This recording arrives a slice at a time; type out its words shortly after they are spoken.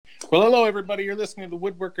Well, hello, everybody. You're listening to the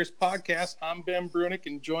Woodworkers Podcast. I'm Ben Brunick,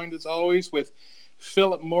 and joined as always with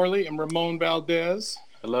Philip Morley and Ramon Valdez.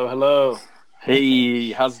 Hello, hello.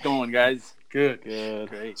 Hey, how's it going, guys? Good.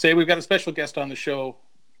 Great. Say, we've got a special guest on the show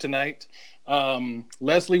tonight,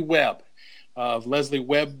 Leslie Webb of Leslie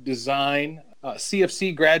Webb Design,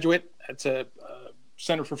 CFC graduate. That's a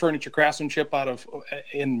Center for Furniture Craftsmanship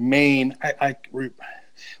in Maine.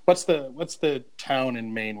 What's the town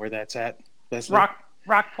in Maine where that's at, Leslie?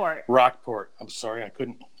 Rockport. I'm sorry, I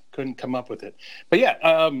couldn't come up with it. But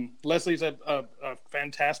yeah, Leslie's a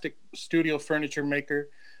fantastic studio furniture maker.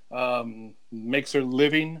 Makes her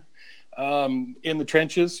living in the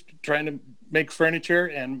trenches, trying to make furniture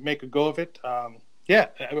and make a go of it.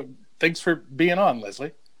 Thanks for being on,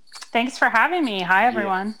 Leslie. Thanks for having me. Hi,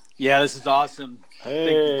 everyone. Yeah, this is awesome. Hey.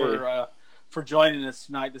 Thank you for joining us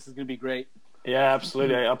tonight. This is going to be great. Yeah,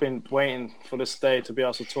 absolutely. I've been waiting for this day to be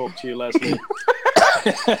able to talk to you, Leslie.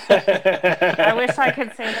 I wish I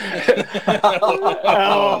could say that.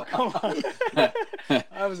 Oh, come on.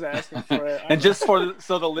 I was asking for it. And just so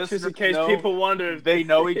the listeners, just in case people wonder if they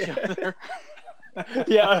know each other.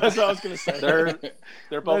 Yeah, that's what I was going to say.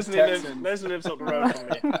 They're both Texans. Leslie lives up the road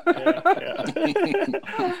from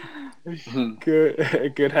me.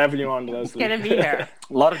 Good having you on, Leslie. It's good to be here.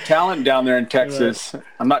 A lot of talent down there in Texas. Right.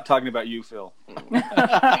 I'm not talking about you, Phil.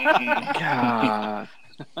 God.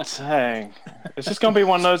 Dang. It's just going to be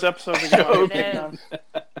one of those episodes again.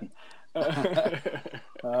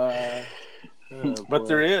 But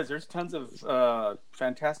there's tons of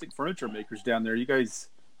fantastic furniture makers down there. You guys,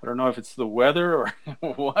 I don't know if it's the weather or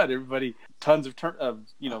what. Everybody, tons of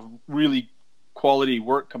really quality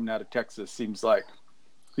work coming out of Texas. Seems like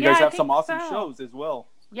you guys have some awesome shows as well.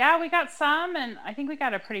 Yeah, we got some, and I think we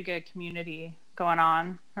got a pretty good community going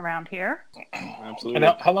on around here. Absolutely.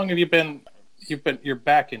 And how long have you been? You're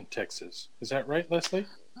back in Texas. Is that right, Leslie?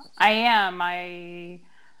 I am. I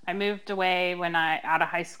moved away out of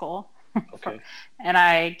high school. Okay. And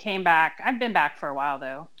I came back. I've been back for a while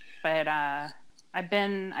though, but I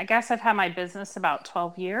guess I've had my business about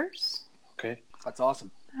 12 years. Okay. That's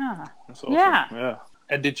awesome. Yeah. That's awesome. Yeah.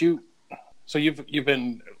 And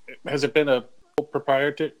has it been a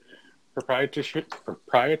proprietorship?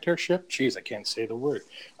 Jeez, I can't say the word.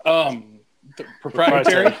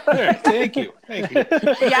 Proprietary. Thank you.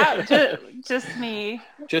 Yeah, just me.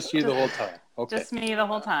 Just you the whole time. Okay. Just me the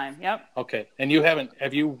whole time. Yep. Okay. And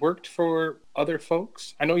have you worked for other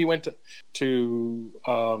folks? I know you went to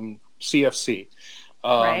CFC.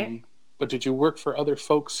 Right. But did you work for other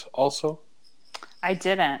folks also? I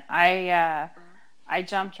didn't. I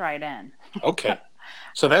jumped right in. Okay.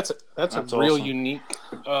 So that's a real awesome. Unique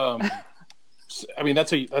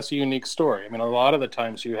that's a unique story. I mean, a lot of the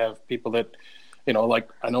times you have people that, like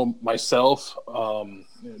I know myself,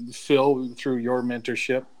 Phil, through your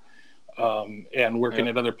mentorship, and working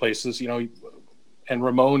at other places, and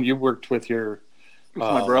Ramon, you worked with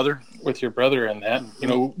my brother, and that,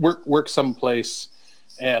 work someplace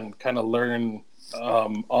and kind of learn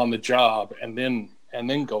on the job and then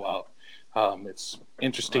go out. It's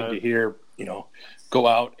interesting to hear, go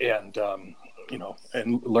out and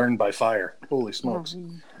and learn by fire. Holy smokes.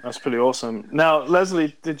 That's pretty awesome. Now,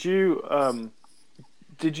 Leslie, did you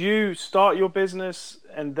start your business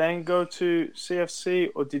and then go to CFC,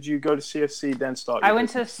 or did you go to CFC then start your business? I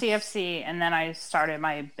went to CFC and then I started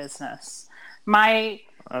my business.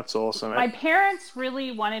 That's awesome. My parents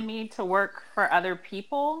really wanted me to work for other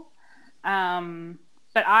people,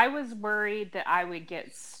 but I was worried that I would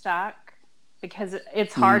get stuck because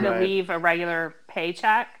it's hard to leave a regular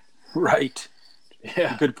paycheck. Right.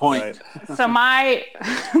 Yeah. Good point. Right. So my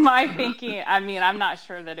thinking, I'm not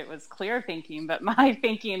sure that it was clear thinking, but my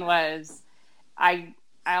thinking was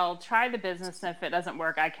I'll try the business, and if it doesn't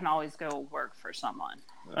work, I can always go work for someone.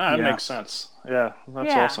 That makes sense. Yeah,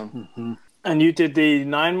 that's awesome. Mm-hmm. And you did the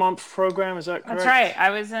 9-month program, is that correct? That's right.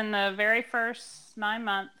 I was in the very first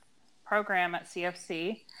 9-month program at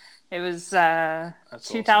CFC. It was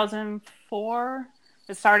 2004. Awesome.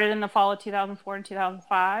 It started in the fall of 2004 and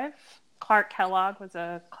 2005. Clark Kellogg was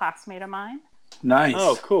a classmate of mine. Nice.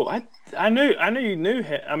 Oh, cool. I knew you knew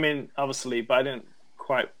him. I mean, obviously, but I didn't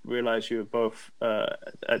quite realize you were both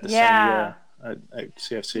at the same year at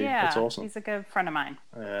CFC. Yeah, that's awesome. He's a good friend of mine.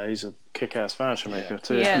 Yeah, he's a kick-ass furniture maker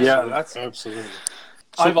too. Yeah, that's absolutely.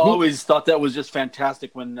 So I've always thought that was just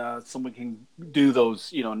fantastic when someone can do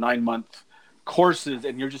those, 9-month courses,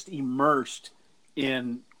 and you're just immersed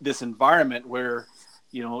in this environment where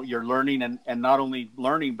you're learning and not only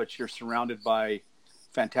learning, but you're surrounded by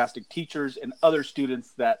fantastic teachers and other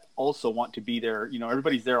students that also want to be there.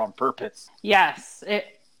 Everybody's there on purpose. Yes.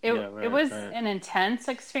 It was an intense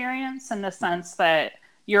experience in the sense that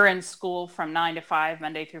you're in school from 9 to 5,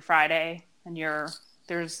 Monday through Friday, and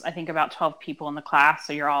there's, I think, about 12 people in the class.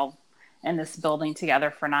 So you're all in this building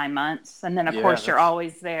together for 9 months. And then, of course, you're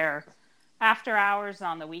always there after hours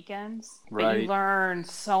on the weekends. Right. But you learn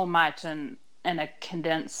so much in a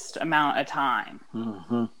condensed amount of time.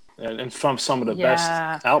 Mm-hmm. And from some of the best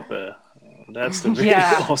out there. That's the really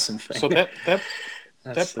awesome thing. So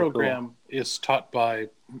that program is taught by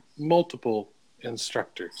multiple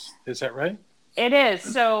instructors. Is that right? It is.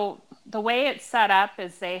 So the way it's set up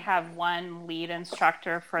is they have one lead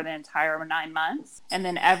instructor for the entire 9 months. And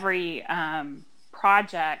then every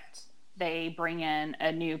project, they bring in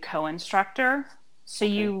a new co-instructor. So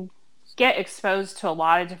you get exposed to a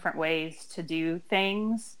lot of different ways to do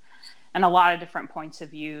things and a lot of different points of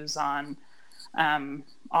views on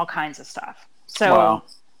all kinds of stuff. So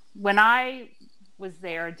when I was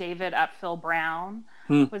there, David Upfill Brown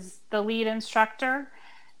was the lead instructor.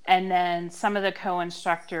 And then some of the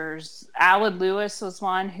co-instructors, Alan Lewis was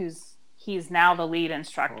one he's now the lead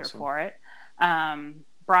instructor for it.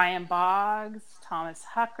 Brian Boggs, Thomas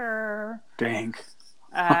Hucker. Dang.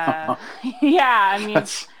 I mean,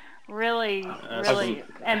 really,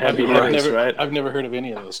 and heavy hitters, right? I've never heard of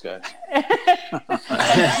any of those guys.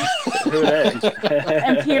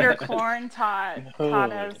 And Peter Korn taught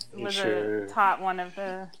one of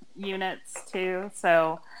the units too.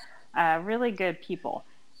 So really good people.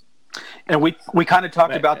 And we kind of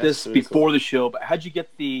talked about this before the show, but how'd you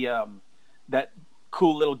get the that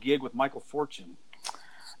cool little gig with Michael Fortune?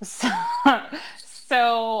 So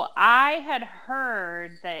I had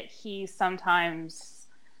heard that he sometimes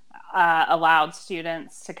allowed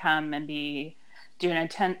students to come and do an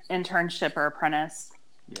internship or apprentice.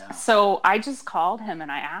 Yeah. So I just called him and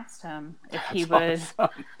I asked him if he would.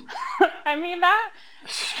 Awesome. I mean,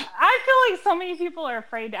 I feel like so many people are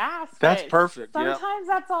afraid to ask. That's perfect. Sometimes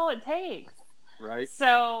that's all it takes. Right.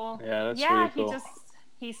 So that's really cool.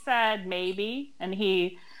 He said maybe, and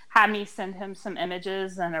he had me send him some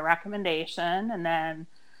images and a recommendation, and then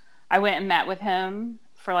I went and met with him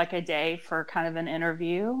for like a day for kind of an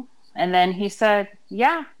interview, and then he said,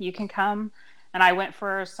 "Yeah, you can come." And I went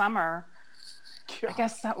for a summer. I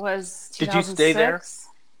guess that was 2006. Did you stay there?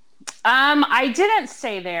 I didn't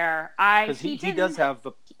stay there. He does have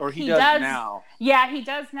he does now. Yeah, he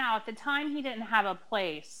does now. At the time, he didn't have a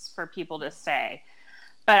place for people to stay.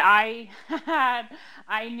 But a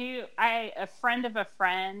friend of a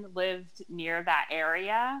friend lived near that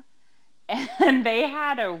area, and they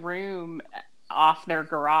had a room off their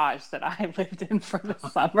garage that I lived in for the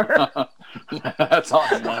summer. That's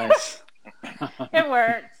awesome. Nice. It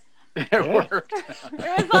worked. It worked. It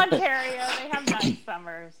was Ontario. They have nice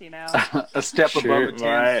summers, you know. A step above a 10.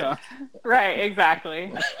 Right. Right,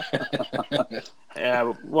 exactly.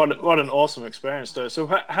 Yeah, what an awesome experience, though. So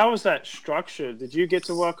how was that structured? Did you get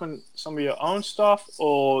to work on some of your own stuff,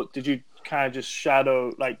 or did you kind of just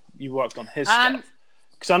shadow, like you worked on his stuff?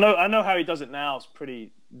 Because I know how he does it now is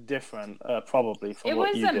pretty different, probably from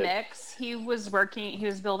what you did. It was a mix. He was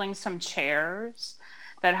building some chairs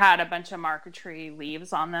that had a bunch of marquetry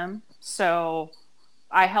leaves on them. So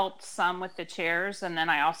I helped some with the chairs, and then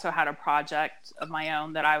I also had a project of my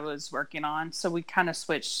own that I was working on. So we kind of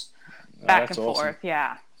switched back and forth.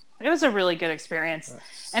 Yeah. It was a really good experience.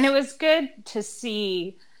 Nice. And it was good to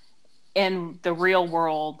see in the real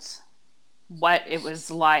world what it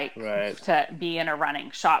was like to be in a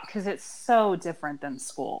running shop, because it's so different than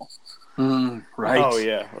school. Right. Oh,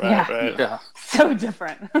 yeah. Right. Yeah. So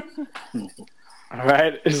different.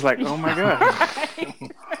 Right? It's like, oh my God.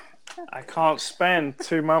 Right. I can't spend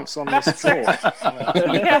 2 months on this floor.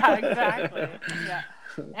 Yeah, exactly. Yeah.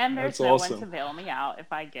 And there's That's no awesome. one to bail me out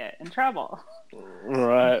if I get in trouble.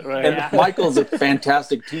 Right. And Michael's a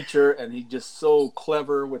fantastic teacher, and he's just so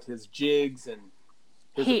clever with his jigs and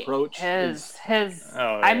his approach. I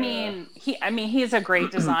mean, he's a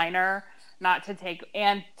great designer,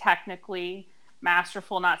 and technically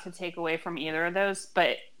masterful, not to take away from either of those,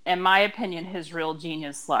 but in my opinion, his real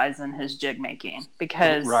genius lies in his jig making,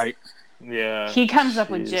 because he comes up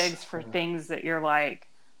with jigs for things that you're like,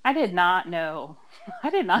 I did not know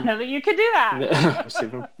that you could do that. It's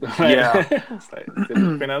like,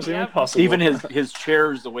 didn't think that was even possible. Even his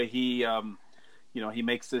chairs, the way he he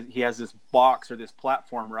makes it, he has this box or this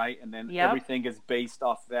platform, right? And then everything is based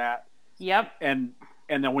off that. Yep. And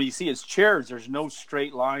then when you see his chairs, there's no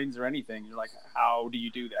straight lines or anything. You're like, how do you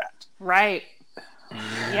do that? Right.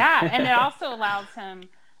 Yeah, and it also allows him,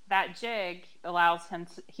 that jig allows him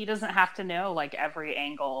to, he doesn't have to know like every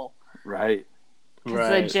angle. Right. Because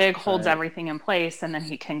the jig holds everything in place, and then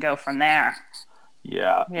he can go from there.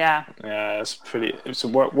 Yeah. It's pretty. It's a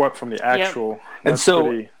work from the actual. And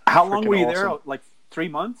so, how long were you there? Like 3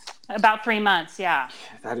 months? About 3 months, yeah.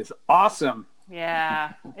 That is awesome.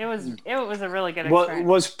 Yeah, it was a really good experience.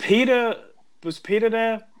 Was Peter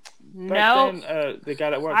there? No, the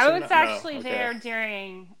guy that works. I was actually there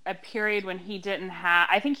during a period when he didn't have.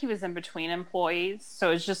 I think he was in between employees, so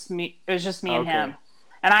it was just me. It was just me and him.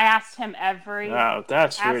 And I asked him every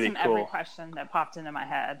every question that popped into my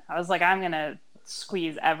head. I was like, I'm gonna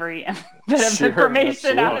squeeze every bit of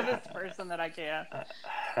information out of this person that I can.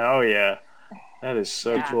 Hell yeah. That is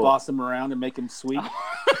so cool. Boss him around and make him sweet.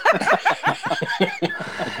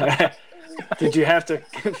 Did you have to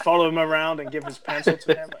follow him around and give his pencil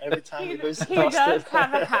to him every time he loses? He does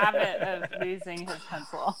have a habit of losing his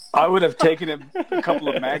pencil. I would have taken him a couple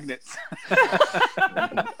of magnets.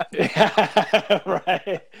 Yeah,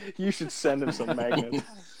 right. You should send him some magnets.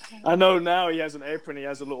 I know now he has an apron. He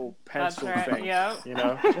has a little pencil thing. Yep. You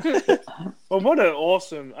know. Well, what an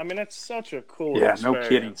awesome! I mean, that's such a cool. experience. No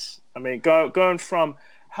kidding. I mean, going from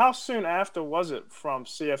how soon after was it from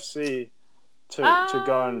CFC to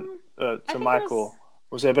going to Michael?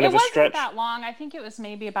 Was there a bit of a stretch? It wasn't that long. I think it was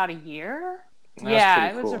maybe about a year.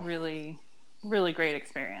 That's it was a really, really great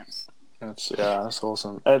experience. That's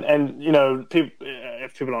awesome. And you know,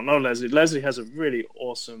 if people don't know Leslie has a really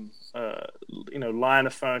awesome line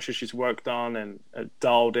of furniture she's worked on and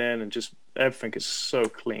dialed in, and just everything is so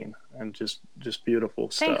clean and just beautiful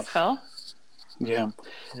stuff. Thanks, Phil. Yeah,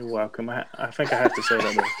 you're welcome. I think I have to say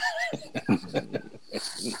that.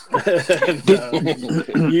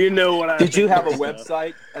 No. You know what I did. You have a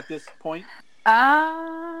website at this point?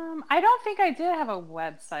 I don't think I did have a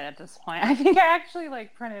website at this point. I think I actually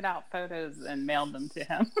printed out photos and mailed them to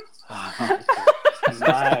him.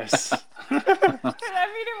 Nice. I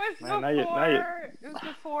mean, it was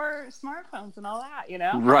before smartphones and all that, you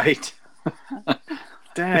know? Right.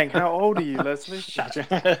 Dang, how old are you, Leslie? Shut it,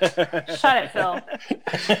 Phil.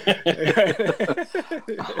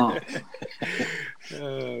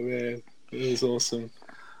 Oh man, that is awesome.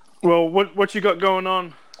 Well, what you got going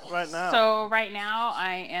on right now? So right now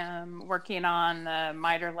I am working on the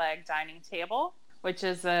miter leg dining table, which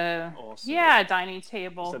is a dining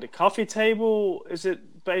table. Is it a coffee table? Is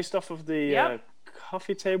it based off of the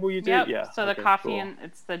coffee table you do? Yep. Yeah. So the coffee and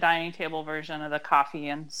it's the dining table version of the coffee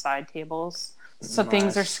and side tables. So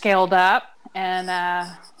things are scaled up, and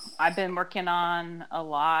I've been working on a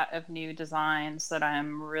lot of new designs that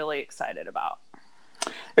I'm really excited about.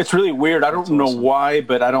 It's really weird. I don't know why,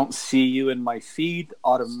 but I don't see you in my feed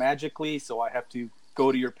automatically, so I have to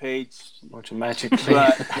go to your page. Watch a magic.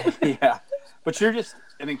 But you're just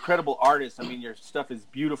an incredible artist. I mean, your stuff is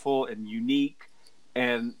beautiful and unique,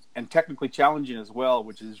 and technically challenging as well,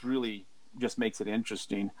 which is really just makes it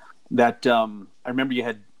interesting. That I remember you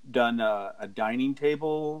had done a dining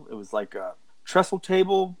table. It was like a trestle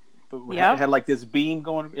table, but it had like this beam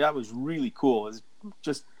going. Yeah, it was really cool. It was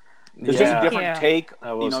just a different take,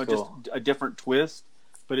 cool. Just a different twist,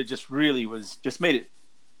 but it just really made it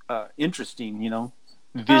interesting,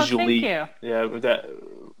 visually. Oh, thank you. Yeah, with that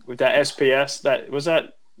SPS, was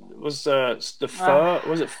the fur.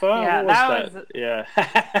 Was it fur? Yeah, what was that? Yeah.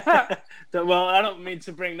 Well, I don't mean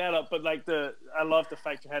to bring that up, but I love the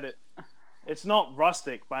fact you had it. It's not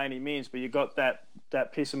rustic by any means, but you got that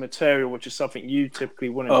piece of material, which is something you typically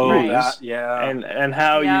wouldn't use. And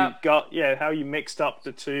how you mixed up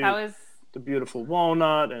the two. That was the beautiful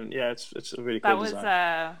walnut, and it's a really cool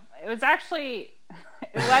design. It was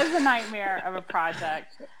a nightmare of a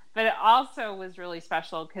project, but it also was really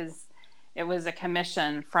special because it was a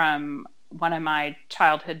commission from one of my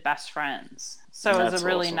childhood best friends. So it was a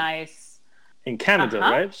really nice. In Canada,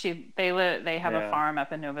 right? They have a farm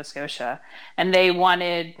up in Nova Scotia, and they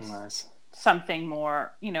wanted something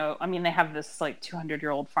more. I mean, they have this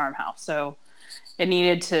 200-year-old farmhouse, so it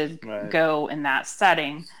needed to go in that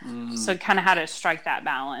setting. So kind of had to strike that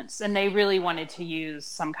balance, and they really wanted to use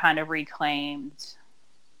some kind of reclaimed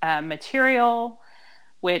material,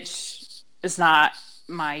 which is not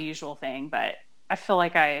my usual thing, but I feel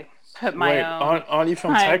like I put my own. Aren't you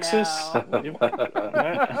from Texas? I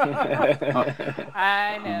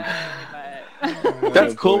know, but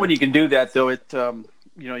that's cool when you can do that, though. It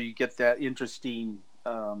you get that interesting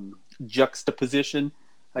juxtaposition,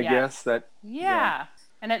 I guess. That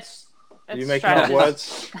and it's you making up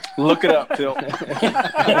words? Look it up, Phil.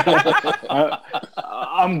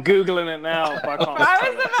 I'm googling it now. I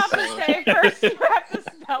was about to say first you have to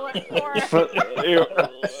spell it for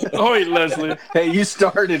Oh, Leslie. Hey, you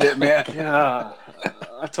started it, man. Yeah,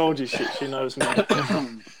 I told you she knows me.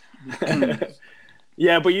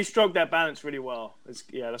 Yeah, but you struck that balance really well. That's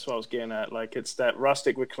what I was getting at. It's that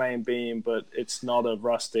rustic reclaimed beam, but it's not a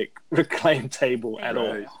rustic reclaimed table at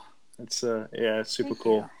all. It's it's super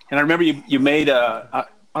cool. And I remember you made I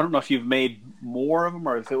don't know if you've made more of them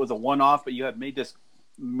or if it was a one-off, but you had made this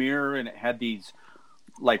mirror and it had these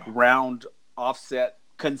like round offset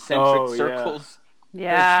concentric circles.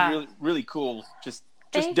 Yeah. It's really, really cool. Just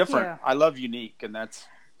Thank different. you. I love Unique, and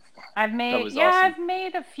I've made awesome. I've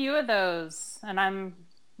made a few of those, and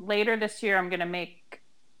later this year I'm going to make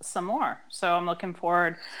some more. So I'm looking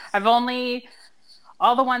forward.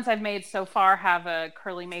 All the ones I've made so far have a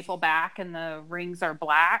curly maple back and the rings are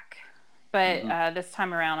black. But this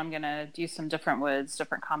time around, I'm going to do some different woods,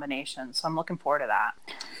 different combinations. So I'm looking forward to that.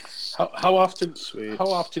 How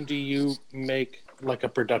often do you make like a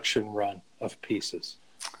production run of pieces?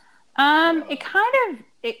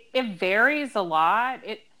 It varies a lot.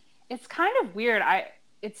 It's kind of weird.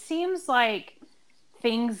 It seems like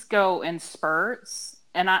things go in spurts,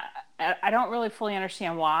 and I don't really fully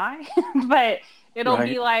understand why, but it'll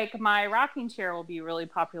be like my rocking chair will be really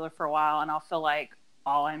popular for a while, and I'll feel like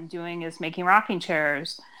all I'm doing is making rocking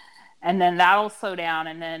chairs, and then that'll slow down,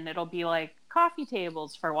 and then it'll be like coffee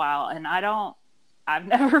tables for a while, and I've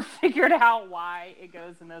never figured out why it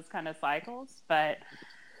goes in those kind of cycles, but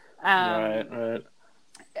right.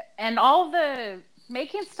 And all the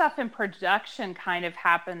making stuff in production kind of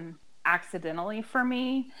happened accidentally for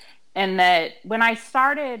me, and that when I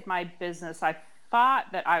started my business, I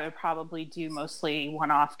thought that I would probably do mostly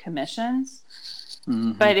one-off commissions.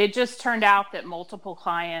 But it just turned out that multiple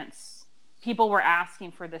people were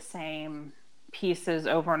asking for the same pieces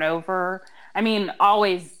over and over. I mean,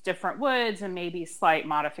 always different woods and maybe slight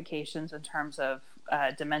modifications in terms of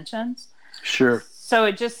dimensions. Sure. So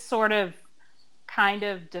it just sort of kind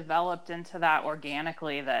of developed into that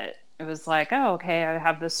organically, that it was like, oh, okay, I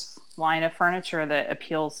have this line of furniture that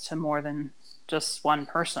appeals to more than just one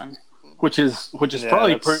person. Which is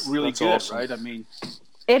probably really good, awesome. Right? I mean,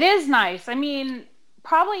 it is nice. I mean,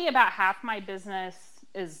 probably about half my business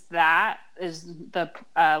is the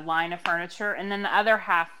line of furniture, and then the other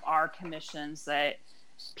half are commissions that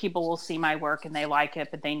people will see my work and they like it,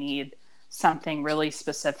 but they need something really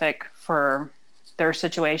specific for their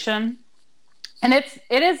situation. And it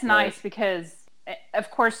is nice because,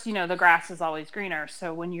 of course, the grass is always greener.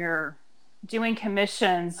 So when you're doing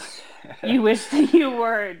commissions, you wish that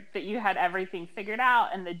you had everything figured out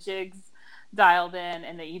and the jigs dialed in,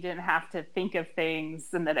 and that you didn't have to think of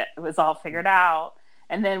things, and that it was all figured out.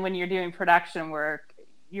 And then when you're doing production work,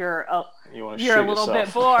 you're a little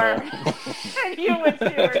bit bored, and you wish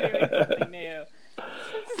you were doing something new.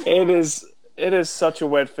 It is such a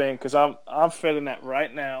weird thing, because I'm feeling that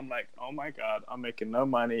right now. I'm like, oh my God, I'm making no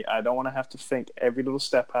money. I don't want to have to think every little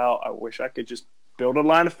step out. I wish I could just build a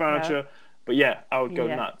line of furniture. Yeah. But yeah, I would go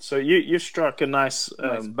nuts. So you struck a nice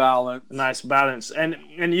balance. And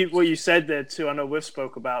what you said there too, I know we've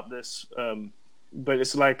spoke about this, but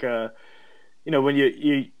it's like when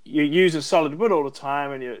you use solid wood all the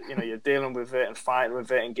time, and you're dealing with it and fighting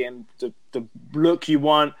with it and getting the look you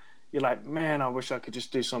want. You're like, man, I wish I could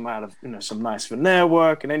just do some out of some nice veneer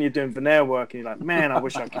work, and then you're doing veneer work, and you're like, man, I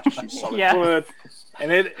wish I could just use solid wood. And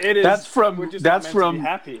it is that's from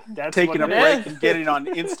happy. That's taking a break and getting on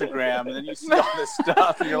Instagram, and then you see all this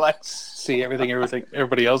stuff, and you're like, see everything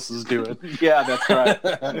everybody else is doing. Yeah, that's right.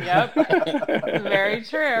 Yep, very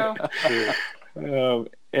true.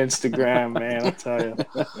 Instagram, man, I tell you,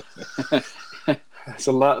 it's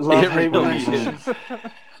a lot of hate relationship.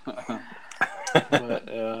 But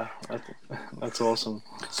that's awesome.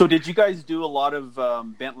 So did you guys do a lot of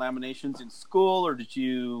bent laminations in school, or did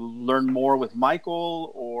you learn more with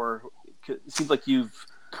Michael, or it seems like you've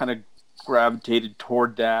kind of gravitated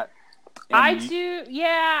toward that? I do.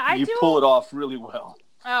 You pull it off really well.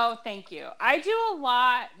 Oh, thank you. I do a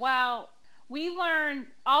lot. Well, we learn,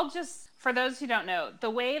 for those who don't know, the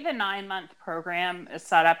way the 9-month program is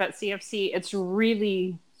set up at CFC, it's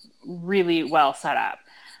really, really well set up.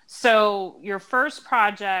 So your first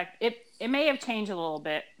project, it may have changed a little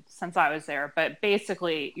bit since I was there, but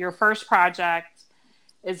basically your first project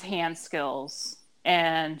is hand skills,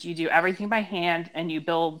 and you do everything by hand, and you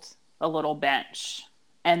build a little bench.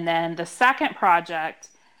 And then the second project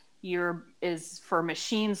is for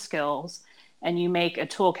machine skills, and you make a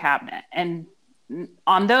tool cabinet. And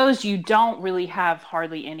on those, you don't really have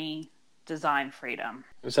hardly any design freedom.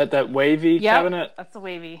 Is that wavy cabinet? That's the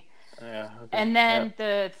wavy. Yeah. Okay. And then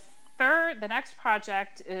the next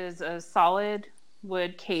project is a solid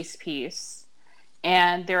wood case piece,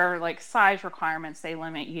 and there are like size requirements. They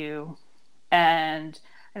limit you, and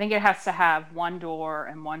I think it has to have one door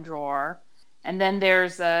and one drawer. And then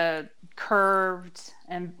there's a curves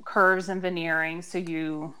and veneering. So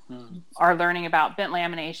you are learning about bent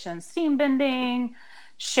lamination, seam bending,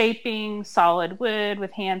 shaping solid wood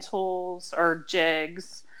with hand tools or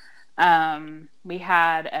jigs. We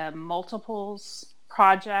had a multiples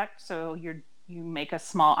project, so you make a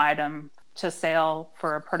small item to sell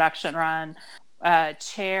for a production run.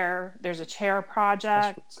 There's a chair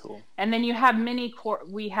project. That's cool. And then you have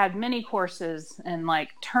we had many courses in like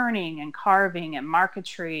turning and carving and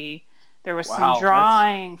marquetry. There was some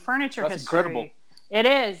drawing, furniture history. Incredible. It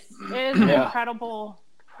is an incredible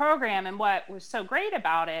program. And what was so great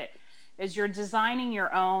about it is you're designing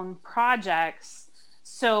your own projects.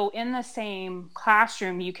 So in the same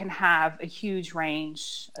classroom, you can have a huge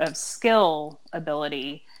range of skill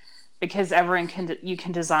ability, because you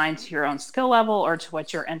can design to your own skill level or to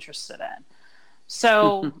what you're interested in.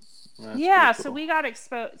 So cool. So we got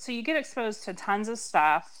exposed. So you get exposed to tons of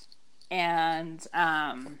stuff, and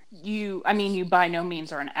you by no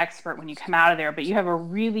means are an expert when you come out of there, but you have a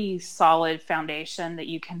really solid foundation that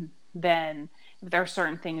you can then, if there are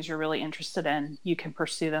certain things you're really interested in, you can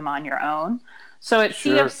pursue them on your own. So at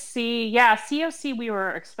CFC, we were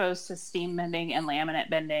exposed to steam bending and laminate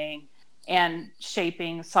bending and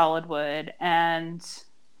shaping solid wood. And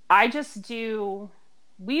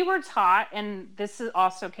we were taught, and this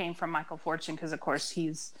also came from Michael Fortune, because of course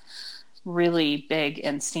he's really big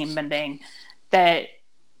in steam bending, that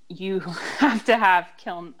you have to have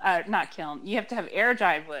you have to have air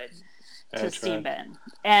dried wood to steam bend.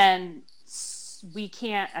 And we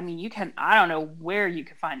can't, I don't know where you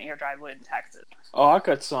can find air dried wood in Texas. Oh, I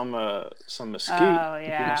got some mesquite. Oh,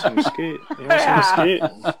 yeah. Some mesquite. You want some mesquite?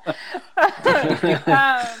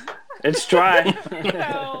 It's dry.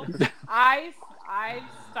 So I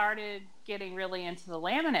started getting really into the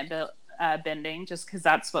laminate bending, just because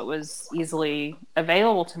that's what was easily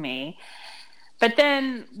available to me. But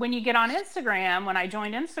then when you get on Instagram, when I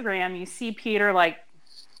joined Instagram, you see Peter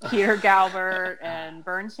Galbert and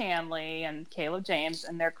Vern Chandley and Caleb James,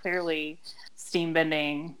 and they're clearly steam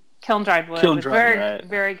bending kiln dried wood with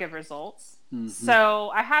very good results. Mm-hmm.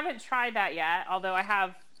 So I haven't tried that yet, although I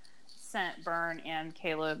have sent Vern and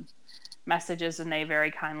Caleb messages, and they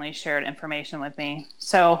very kindly shared information with me.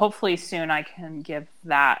 So hopefully soon I can give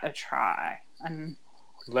that a try. And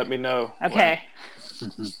let me know. Okay.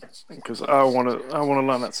 Because I want to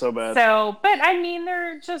learn that so bad. So, but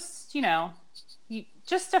they're just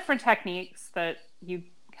just different techniques that you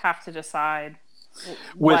have to decide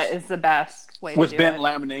what is the best way to do it. With bent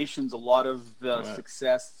laminations, a lot of the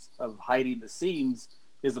success of hiding the seams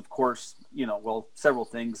is, of course, several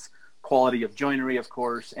things. Quality of joinery, of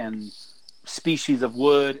course, and species of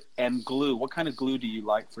wood and glue. What kind of glue do you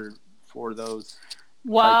like for those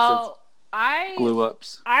types of glue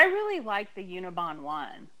ups? I really like the Unibond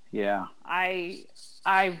 1. Yeah. I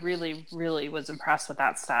really, really was impressed with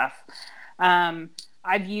that stuff.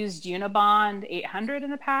 I've used Unibond 800 in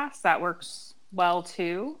the past. That works well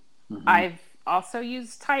too. Mm-hmm. I've also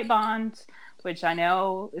used Titebond, which I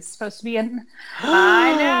know is supposed to be I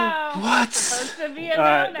know. What? It's supposed to be a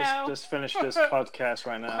no-no. Just finish this podcast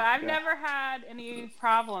right now. But I've never had any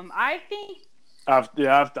problem. I think I've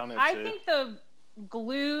done it too. I think the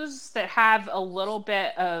glues that have a little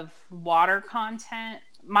bit of water content,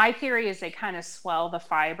 my theory is they kind of swell the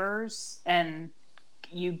fibers and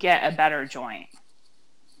you get a better joint.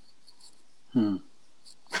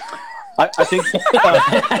 I think.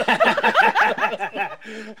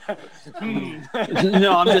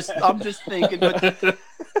 No, I'm just thinking. But the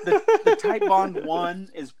Titebond 1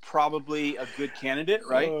 is probably a good candidate,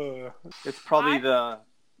 right? It's probably I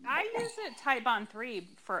use it Titebond 3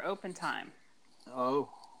 for open time. Oh.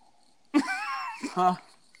 Huh.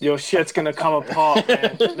 Your shit's gonna come apart,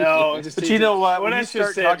 man. No, but you know what? When you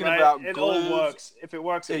start talking about it glues, all works. If it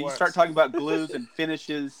works, it works. You start talking about glues and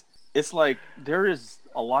finishes. It's like there is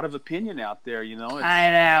a lot of opinion out there, I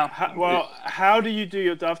know. How do you do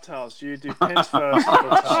your dovetails? Do you do pins first?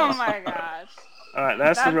 Oh my gosh. All right,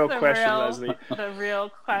 that's the real question, Leslie. The real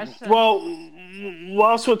question. Well,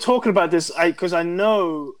 whilst we're talking about this, because I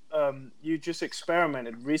know you just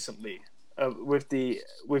experimented recently with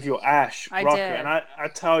your ash rocker, and I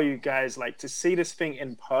tell you guys, to see this thing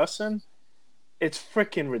in person, it's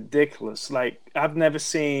freaking ridiculous. I've never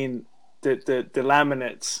seen the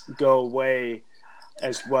laminates go away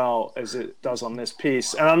as well as it does on this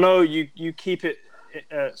piece, and I know you keep it.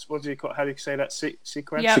 What do you call? How do you say that?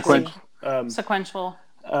 Sequential. Yeah, sequential.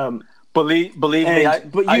 Believe me,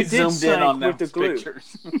 I zoomed in on with the glue.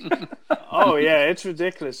 Pictures. Oh yeah, it's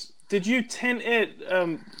ridiculous. Did you tint it?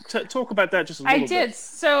 Talk about that just a little bit. I did.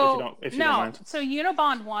 So if you don't mind. So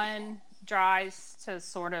Unibond 1 dries to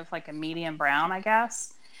sort of like a medium brown, I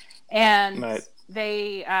guess, and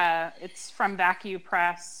it's from Vacuum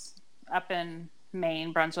Press up in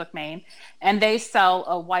Maine, Brunswick, Maine, and they sell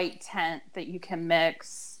a white tint that you can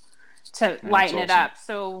mix to lighten it awesome. up.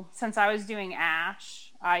 So since I was doing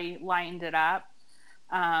ash, I lightened it up.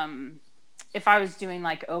 If I was doing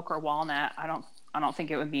like oak or walnut, I don't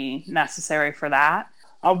think it would be necessary for that.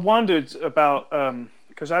 I wondered about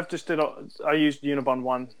because I used Unibond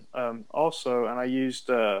 1 also, and I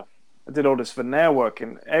did all this veneer work,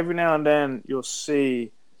 and every now and then you'll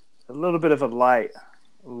see a little bit of a light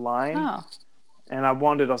line. Oh. And I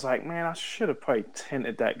was like, man, I should have probably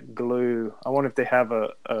tinted that glue. I wonder if they have a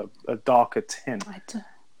darker tint for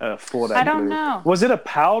that glue. I don't know. Was it a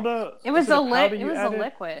powder? It was a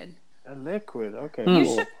liquid. A liquid, okay.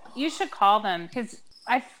 You should call them because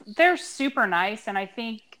they're super nice, and I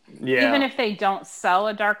think even if they don't sell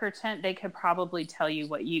a darker tint, they could probably tell you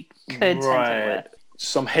what you could tint it with.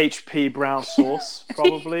 Some HP brown sauce,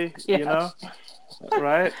 probably. Yeah. You know,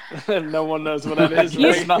 right? No one knows what that is.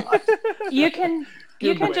 You can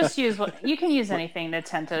just use anything to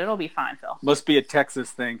tint it. It'll be fine, Phil. Must be a Texas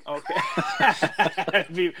thing. Okay.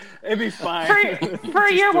 it'd be fine. For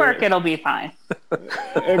your work, it'll be fine.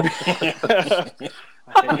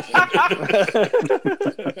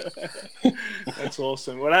 That's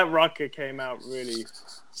awesome. Well, that rocker came out really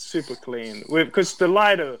super clean. Because the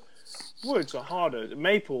lighter woods are harder.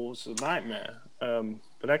 Maple's a nightmare.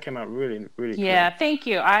 But that came out really, really clean. Yeah, thank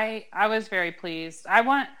you. I was very pleased.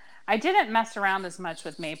 I didn't mess around as much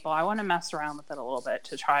with maple. I want to mess around with it a little bit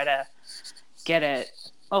to try to get it.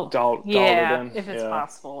 Oh, dial it in. If it's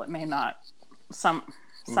possible. It may not. Some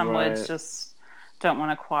woods just don't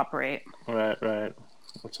want to cooperate. Right.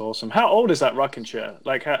 That's awesome. How old is that rocking chair?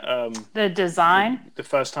 Like the design? The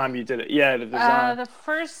first time you did it. Yeah, the design. The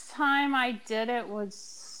first time I did it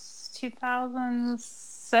was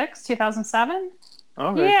 2006, 2007.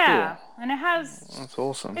 Okay, yeah, cool. And it has. That's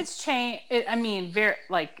awesome. It's changed. I mean,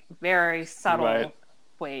 very subtle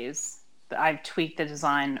ways that I've tweaked the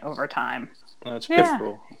design over time. That's pretty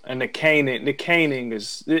cool. And the caning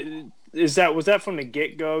was that from the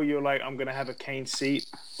get go? You're like, I'm gonna have a cane seat,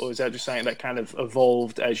 or is that just something that kind of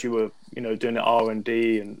evolved as you were, doing the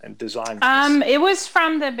R&D and design? It was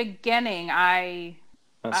from the beginning. Awesome.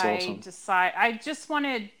 I just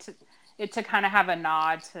wanted it to kind of have a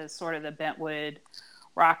nod to sort of the Bentwood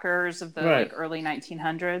rockers of the early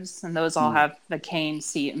 1900s, and those all have the cane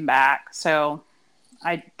seat and back. So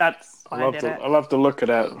that's why I did it. I love the look of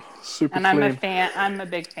that. Super and clean. I'm a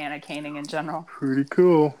big fan of caning in general. Pretty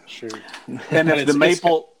cool. Sure. And if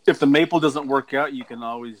the maple doesn't work out, you can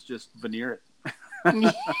always just veneer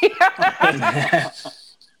it.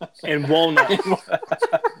 And walnut.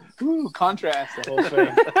 Ooh, contrast. The whole thing.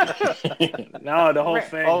 No, the whole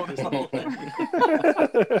thing. Oh, the whole thing.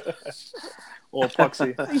 Or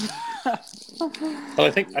epoxy. Well,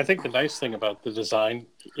 I think the nice thing about the design,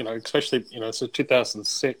 especially it's a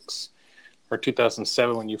 2006 or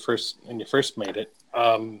 2007 when you first made it.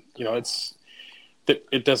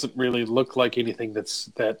 It doesn't really look like anything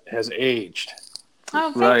that has aged.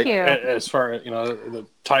 Oh, thank you. As far as the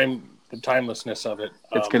timelessness of it,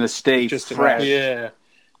 it's going to stay just fresh. Yeah,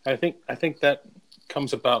 I think that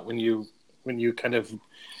comes about when you kind of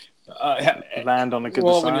land on a good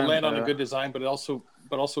design. When you land on a good design, but also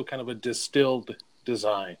kind of a distilled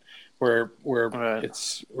design where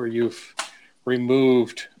you've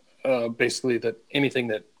removed basically anything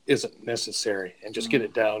that isn't necessary and just get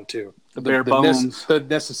it down to the bare bones, the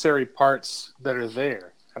necessary parts that are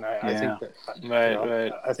there. And I think that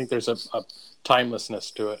I think there's a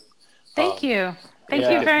timelessness to it. Thank you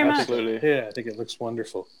very much. Absolutely. Yeah, I think it looks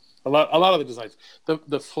wonderful. A lot of the designs.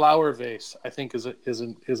 The flower vase, I think,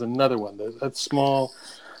 is another one. That small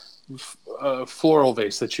floral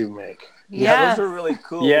vase that you make. Yeah, those are really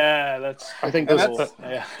cool. Yeah, I think that's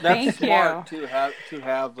Thank smart you. to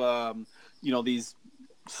have these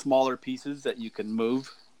smaller pieces that you can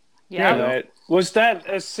move. Yeah. Right. Was that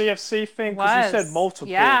a CFC thing? Because you said multiple.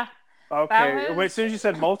 Yeah. Okay. As soon as you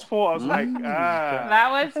said multiple, I was like, That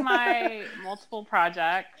was my multiple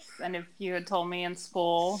projects, and if you had told me in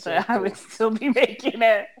school that I would still be making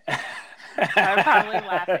it, I would probably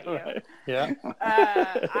laugh at you. Right. Yeah.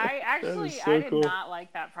 I did not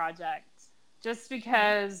like that project just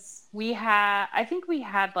because it had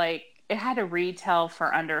to retail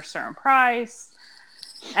for under a certain price,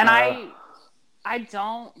 and I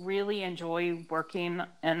don't really enjoy working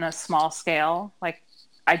in a small scale. Like,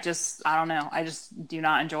 I don't know. I just do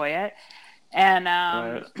not enjoy it. And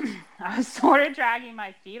I was sort of dragging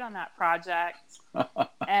my feet on that project.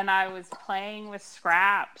 And I was playing with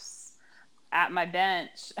scraps at my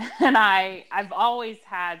bench. And I've always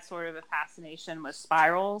had sort of a fascination with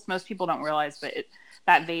spirals. Most people don't realize, but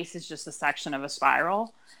that vase is just a section of a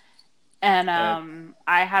spiral. And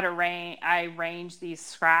I had I arranged these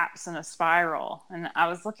scraps in a spiral, and I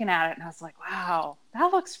was looking at it and I was like, wow,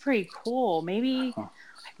 that looks pretty cool. Maybe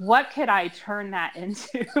what could I turn that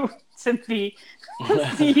into to be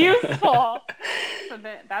useful? So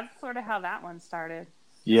that's sort of how that one started.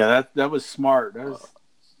 Yeah, that was smart.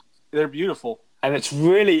 They're beautiful. And it's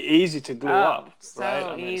really easy to glue up, so right?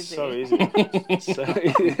 I mean, easy. It's so easy.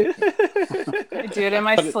 I do it in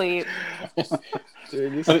my sleep.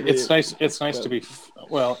 It's nice. It's nice to be.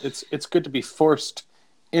 Well, it's good to be forced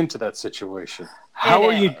into that situation. How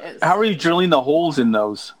are you drilling the holes in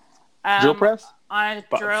those? Drill press? On a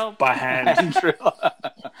drill by hand. Drill.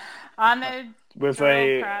 On a with drill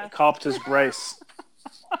a press. carpenter's brace.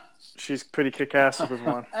 She's pretty kick-ass with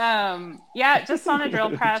one. Yeah, just on a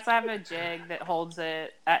drill press. I have a jig that holds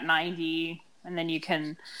it at 90, and then you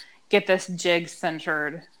can get this jig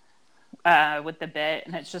centered with the bit,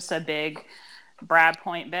 and it's just a big brad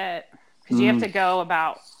point bit because you have to go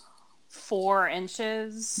about 4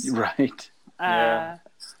 inches. Right. Yeah.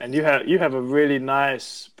 And you have a really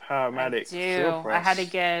nice Powermatic drill press. I had to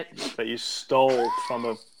get that you stole from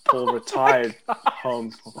a poor retired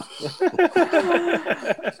home.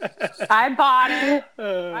 I bought it.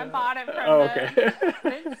 I bought it from them. I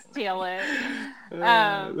didn't steal it.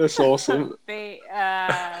 That's awesome.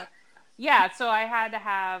 Yeah, so I had to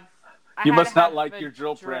have. You must not like your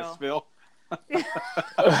drill press, Phil.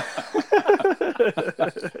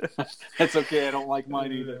 That's okay. I don't like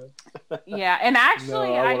mine either. Yeah, and actually,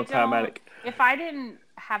 no, I want a Powermatic. If I didn't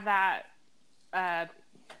have that,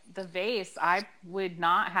 the vase, I would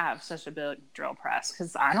not have such a big drill press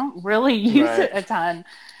because I don't really use it a ton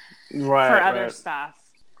for other stuff.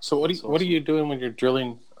 So what are you doing when you're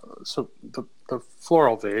drilling? So the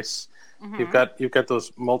floral vase, you've got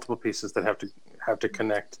those multiple pieces that have to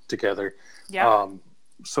connect together. Yeah.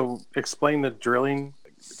 So explain the drilling.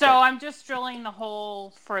 So I'm just drilling the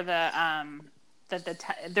hole for the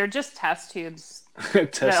they're just test tubes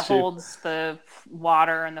that holds the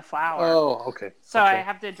water and the flour. Oh, okay. So I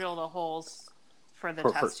have to drill the holes for the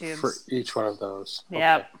test tubes for each one of those.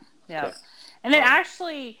 Yep. Okay. Yep. Okay. And then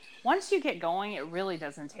actually, once you get going, it really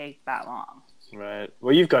doesn't take that long. Right.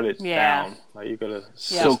 Well, you've got it down. Like you've got a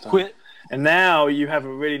So quit. And now you have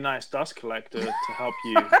a really nice dust collector to help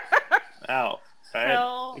you out. Right?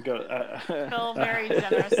 Phil very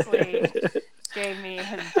generously gave me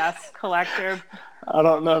his dust collector. I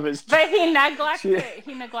don't know if it's. But he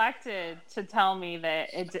neglected to tell me that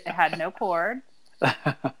it had no cord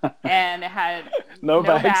and it had no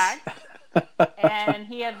bags. And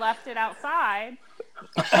he had left it outside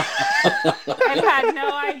and had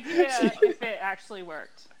no idea if it actually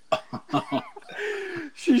worked.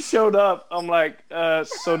 She showed up. I'm like,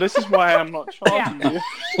 so this is why I'm not charging you.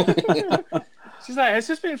 She's like, it's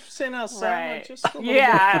just been sitting outside. Like, just for a little bit.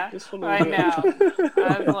 I know.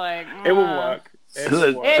 I was like, it will work.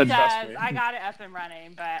 It does. I got it up and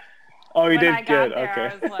running, but you did good. There, okay.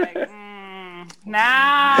 I was like,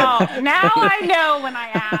 now I know when I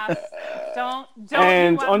asked. Don't.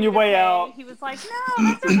 And on your way out, he was like, no,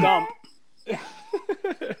 it's okay. Dump.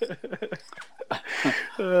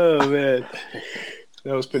 Oh man,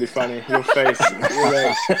 that was pretty funny. Your face.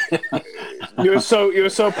 You were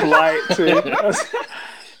so polite too.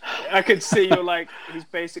 I could see you're like, he's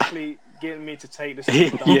basically getting me to take this.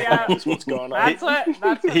 Yeah, that's what's going on. That's what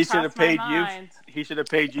he should have paid you. Mind. He should have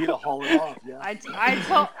paid you to haul it off. Yeah. I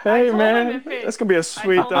told man, that's gonna be a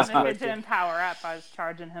sweet dust collector. If it didn't power up, I was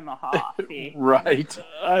charging him a haul fee. Right.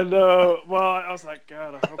 I know. Well, I was like,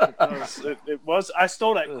 God, I hope it does. It was. I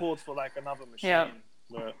stole that cord for like another machine. Yep.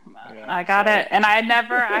 But, I got it, and I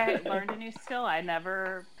learned a new skill. I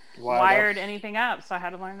never wired anything up, so I had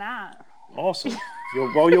to learn that. Awesome.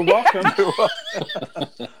 You're welcome.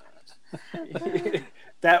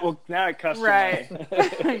 Now it costs right.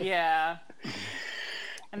 Yeah.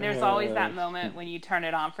 And there's always that moment when you turn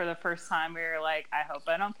it on for the first time where you're like, I hope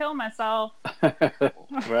I don't kill myself.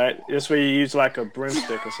 Right. That's where you use like a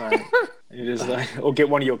broomstick or something. You just like, or get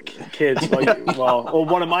one of your kids, or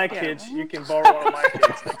one of my kids. You can borrow one of my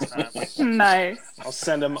kids next time. Nice. I'll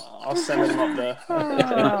send them up there.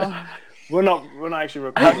 Oh. We're not actually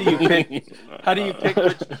recording. How do you pick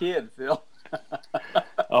which kid, Phil?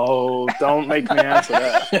 Oh, don't make me answer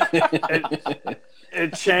that.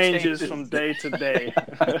 It changes from day to day,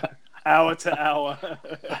 hour to hour.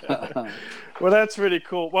 Well, that's really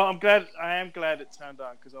cool. Well, I am glad it turned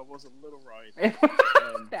on because I was a little worried.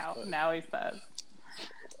 Now he says.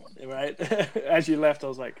 Right? As you left, I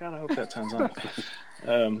was like, God, I hope that turns on.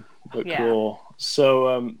 But cool.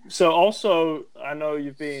 So also, I know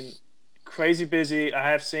you've been crazy busy.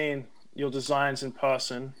 I have seen your designs in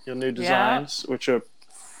person, your new designs, which are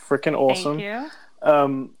freaking awesome. Thank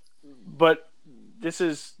you. But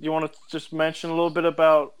you want to just mention a little bit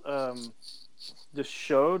about the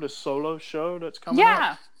solo show that's coming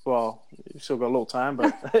up? Well, you still got a little time,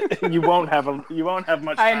 but you won't have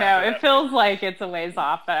much time. I know. It feels like it's a ways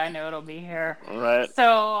off, but I know it'll be here. Right.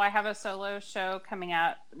 So I have a solo show coming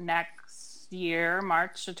out next year,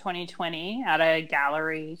 March of 2020, at a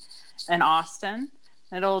gallery in Austin.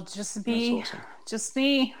 It'll just be just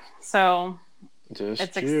me. So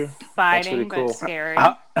it's exciting, really cool. But scary.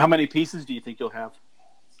 How many pieces do you think you'll have?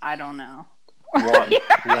 I don't know.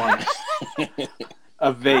 One.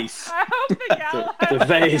 A vase. I hope the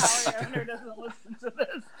vase owner doesn't listen to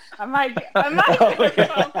this. I might get a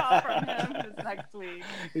phone call from him this next week.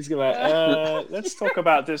 He's gonna let's talk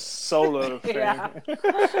about this solo thing. Yeah.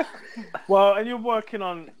 Well, and you're working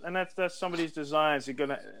on, and that's some of these designs you're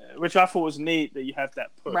gonna, which I thought was neat that you have that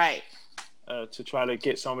push, right? To try to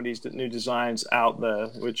get some of these new designs out there,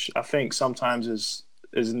 which I think sometimes is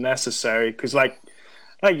necessary, because like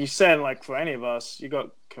you said, like for any of us, you got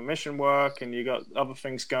commission work and you got other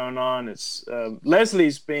things going on. It's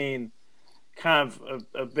Leslie's been kind of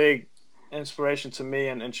a big inspiration to me,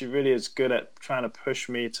 and she really is good at trying to push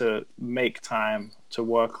me to make time to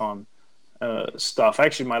work on stuff.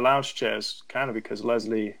 Actually, my lounge chair is kind of because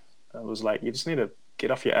Leslie was like, you just need to get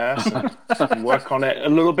off your ass and work on it a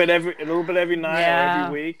little bit every night or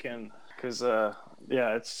every week, and because so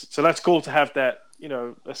that's cool to have that,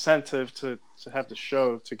 incentive to have the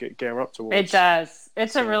show to get gear up towards. It does.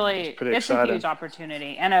 It's a huge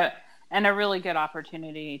opportunity, and a really good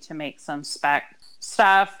opportunity to make some spec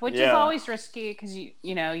stuff, which is always risky because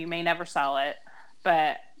you may never sell it,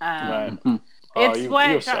 but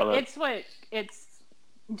it's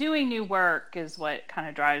doing new work is what kind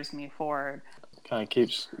of drives me forward. Kind of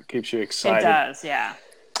keeps you excited. It does, yeah.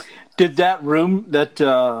 Did that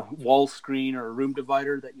wall screen or room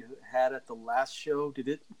divider that you had at the last show,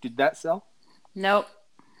 did that sell? Nope.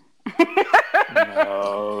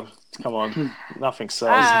 No, come on, nothing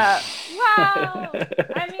sells. Well,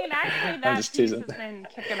 I mean, actually, that piece has been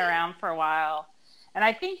kicking around for a while, and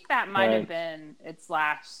I think that might have been its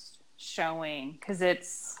last showing, because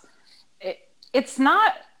it's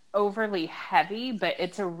not overly heavy, but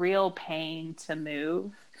it's a real pain to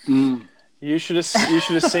move. Mm. You should have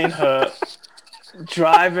seen her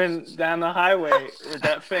driving down the highway with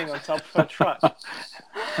that thing on top of her truck.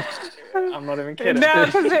 I'm not even kidding. No,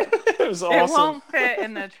 because it was awesome. It won't fit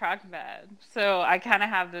in the truck bed. So I kind of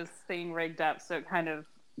have this thing rigged up so it kind of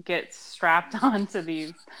gets strapped onto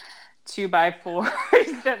these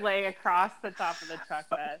 2x4s that lay across the top of the truck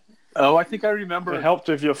bed. Oh, I think I remember. It helped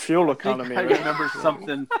with your fuel economy. I remember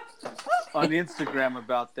something on Instagram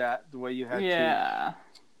about that, the way you had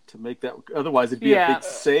to make that. Otherwise, it'd be a big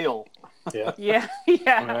sail. Yeah.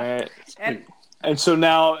 Right. And so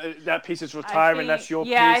now that piece is retiring. That's your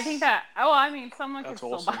piece. Yeah, I think that. Oh, I mean, someone could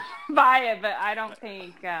still buy it, but I don't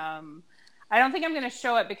think. I'm going to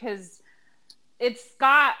show it because it's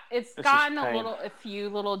gotten a few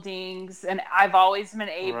little dings, and I've always been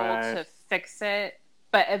able to fix it.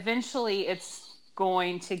 But eventually, it's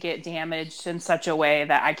going to get damaged in such a way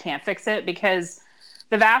that I can't fix it, because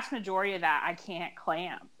the vast majority of that I can't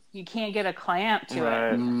clamp. You can't get a clamp to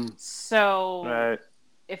it. So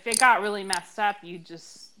if it got really messed up, you'd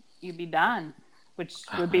be done, which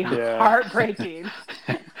would be heartbreaking.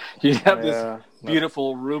 You'd have this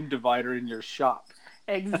beautiful room divider in your shop.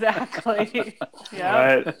 Exactly.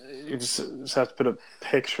 Right. You just have to put a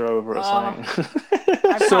picture over it.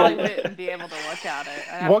 I probably wouldn't be able to look at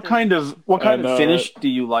it. What kind of finish do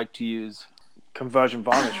you like to use? Conversion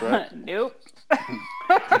varnish, right? Nope.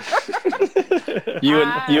 You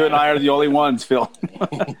and I are the only ones, Phil.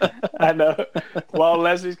 I know. Well,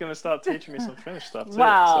 Leslie's going to start teaching me some finish stuff too.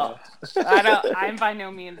 Well, I'm by no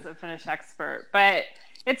means a finish expert, but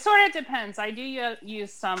it sort of depends. I do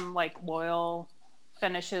use some like oil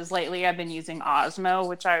finishes lately. I've been using Osmo,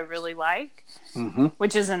 which I really like,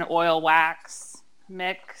 which is an oil wax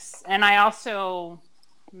mix, and I also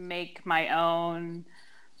make my own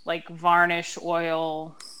like varnish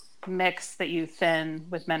oil mix that you thin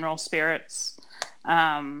with mineral spirits,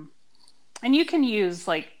 and you can use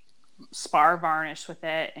like spar varnish with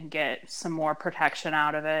it and get some more protection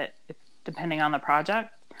out of it depending on the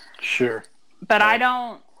project. Sure. But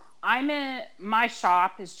my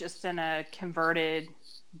shop is just in a converted,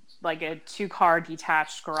 like a 2-car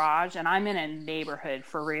detached garage, and I'm in a neighborhood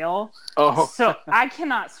for real. Oh. So I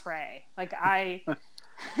cannot spray. Like I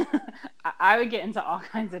would get into all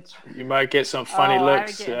kinds of trouble. You might get some funny looks. I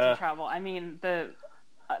would get into trouble. I mean, the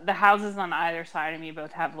houses on either side of me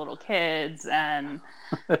both have little kids, and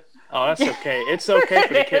Oh, that's okay. It's okay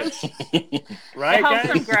for the kids, right, It helps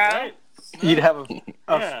guys? them grow. Right? You'd have a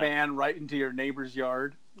Yeah. fan right into your neighbor's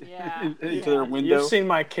yard, Yeah. into their window. You've seen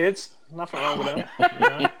my kids. Nothing wrong with them. You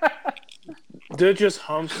know? They're just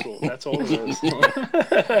homeschooled. That's all it is.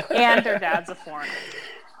 And their dad's a foreigner.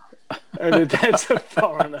 And their dad's a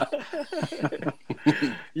foreigner.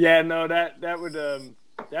 Yeah, no, that would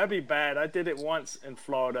that'd be bad. I did it once in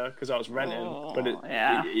Florida because I was renting, but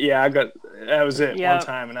that was it one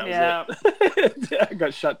time, and that was it. I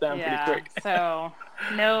got shut down pretty quick. So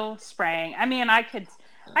no spraying. I mean, I could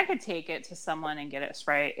take it to someone and get it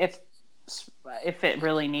sprayed if it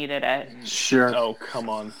really needed it. Sure. Oh, come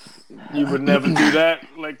on. You would never do that?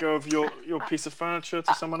 Let go of your piece of furniture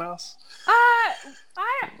to someone else?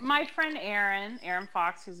 My friend Aaron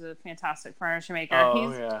Fox, who's a fantastic furniture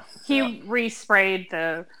maker, he resprayed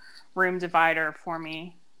the room divider for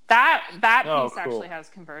me. That piece actually has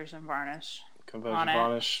conversion varnish on it.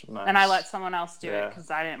 Nice. And I let someone else do it because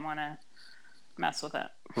I didn't want to mess with it.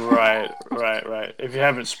 Right. If you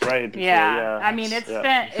haven't sprayed before, I mean, it's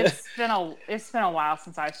been a while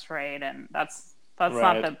since I sprayed, and that's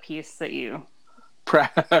not the piece that you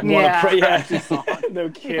practice on. No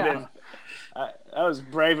kidding. Yeah. That was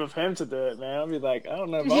brave of him to do it, man. I'll be like, I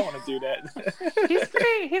don't know if I want to do that.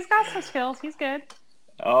 He's got some skills. He's good.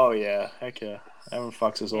 Oh yeah, heck yeah. Aaron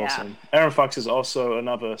Fox is awesome. Aaron Fox is also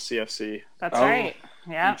another CFC. That's right.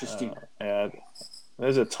 Yeah. Interesting.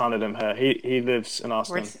 There's a ton of them here. He lives in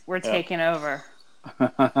Austin. We're taking over.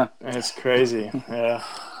 It's crazy. Yeah.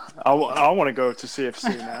 I want to go to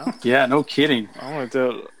CFC now. Yeah, no kidding. I would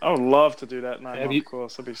love to do that 9-month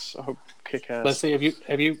course. That'd be so kick-ass. Let's say,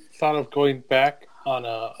 have you thought of going back on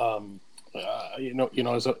a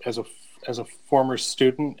as a former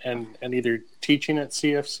student and either teaching at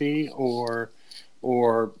CFC or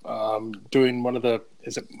doing one of the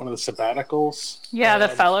sabbaticals? Yeah, the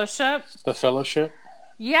fellowship. The fellowship.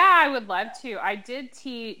 Yeah, I would love to. I did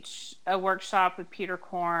teach a workshop with Peter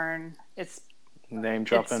Korn. It's name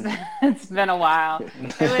dropping. It's been a while.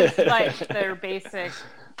 It was like their basic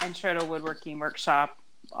intro to woodworking workshop,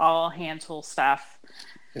 all hand tool stuff.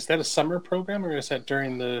 Is that a summer program or is that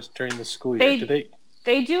during the school year?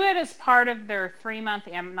 They do it as part of their 3-month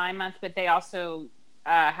and 9-month, but they also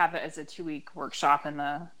have it as a 2-week workshop in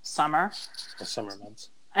the summer. The summer months.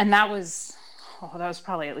 And that was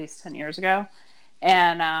probably at least 10 years ago.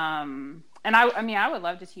 And I mean, I would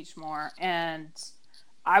love to teach more, and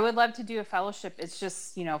I would love to do a fellowship. It's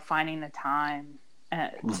just, finding the time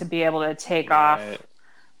to be able to take off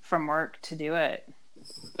from work to do it.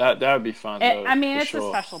 That would be fun. It's a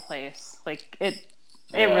special place. Like it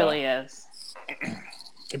really is.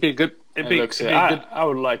 It'd be a good. I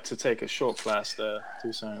would like to take a short class there,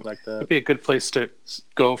 do something like that. It'd be a good place to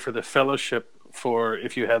go for the fellowship for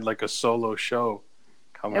if you had like a solo show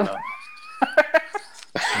coming up.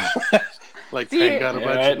 Like hang out a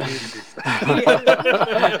bunch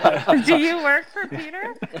of Do you work for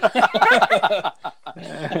Peter?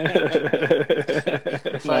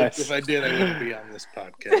 If I did, I wouldn't be on this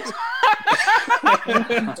podcast.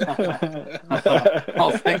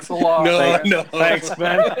 Oh, thanks a lot. No. Thanks,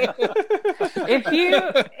 man.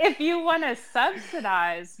 If you want to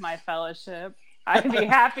subsidize my fellowship, I'd be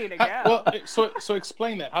happy to go. Well, so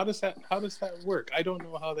explain that. How does that work? I don't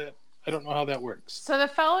know how that works. So the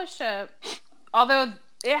fellowship, although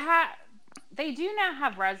they do now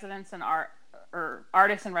have residents and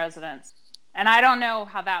artists in residence, and I don't know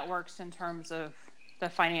how that works in terms of the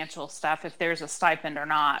financial stuff, if there's a stipend or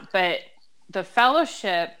not. But the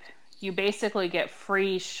fellowship, you basically get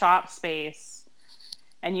free shop space,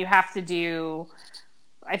 and you have to do,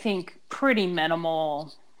 I think, pretty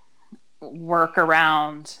minimal work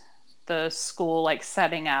around the school, like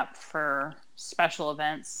setting up for special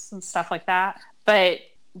events and stuff like that. But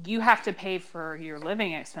you have to pay for your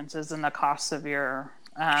living expenses and the costs of your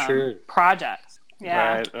projects.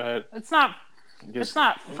 Yeah, right. It's not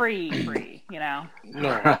free. No,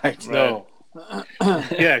 right. No.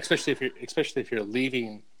 Yeah, especially if you're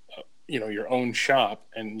leaving, your own shop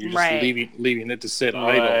and you're just leaving it to sit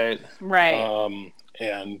idle. Right.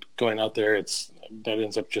 And going out there, that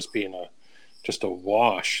ends up just being a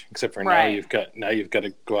wash. Except for now you've got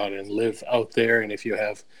to go out and live out there, and if you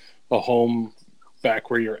have a home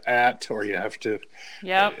back where you're at, or you have to,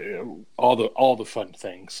 all the fun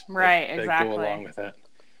things, that go along with that.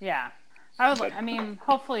 Yeah,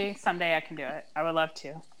 hopefully someday I can do it. I would love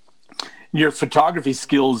to. Your photography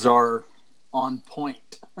skills are on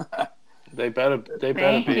point. They better be.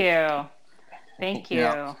 Thank you.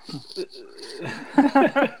 Yeah.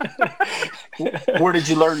 Where did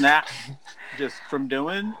you learn that? just from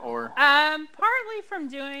doing, or? Partly from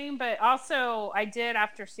doing, but also I did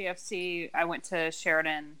after CFC. I went to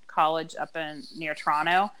Sheridan College up near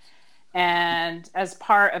Toronto, and as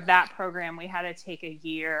part of that program, we had to take a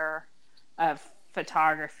year of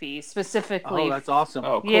photography, specifically. Oh, that's awesome!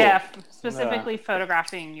 Oh, cool. Yeah, specifically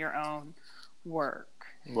photographing your own work.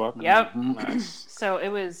 Work. Yep. Nice. So it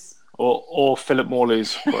was. Or Philip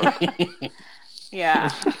Morley's work. Yeah,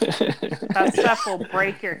 that stuff will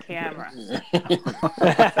break your camera.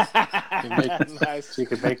 Nice. You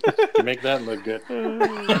can make that look good.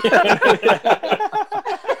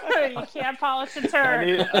 You can't polish a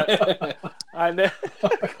turd. I know.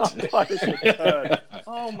 Can't polish a turd.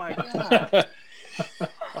 Oh my god!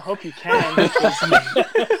 I hope you can.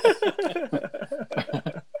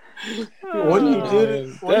 What do you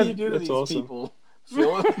do? What do you do to That's these awesome. people?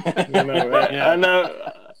 Phil? You know, right? Yeah. I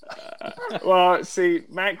know. Well, see,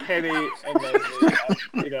 Matt Kenny and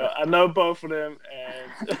Leslie, I know both of them,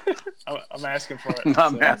 and I'm asking for it.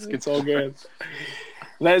 I'm asking. It's all good.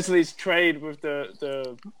 Leslie's trade with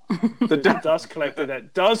the dust collector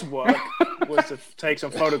that does work was to take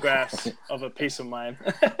some photographs of a piece of mine.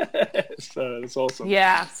 So it's awesome.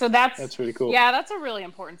 Yeah, so That's really cool. Yeah, that's a really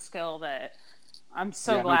important skill that I'm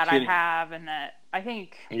so glad I have, and that I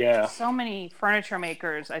think so many furniture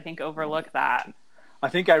makers overlook that. I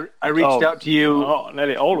think I reached out to you. Oh,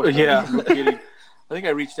 nearly all of them. Yeah, no kidding. I think I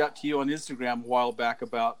reached out to you on Instagram a while back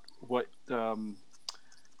about what kind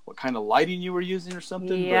of lighting you were using or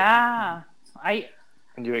something. Yeah,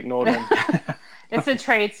 And you ignored him. It's a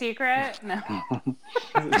trade secret. No,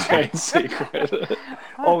 It's a trade secret.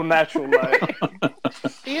 All natural light.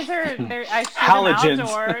 these are I shoot Halogens. them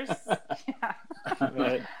outdoors. Yeah.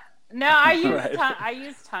 Right. No, I use Right. I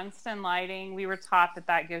use tungsten lighting. We were taught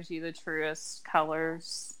that gives you the truest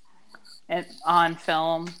colors on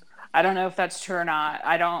film. I don't know if that's true or not.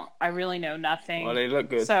 I really know nothing. Well, they look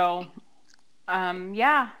good. So,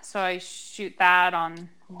 so I shoot that on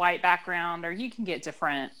white background, or you can get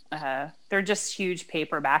different. They're just huge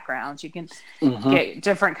paper backgrounds. You can get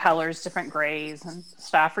different colors, different grays and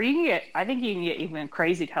stuff. Or you can get, I think you can get even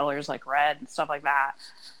crazy colors like red and stuff like that.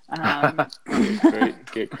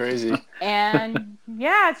 Get crazy. And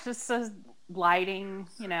it's just a lighting.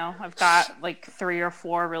 I've got like 3 or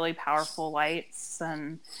 4 really powerful lights,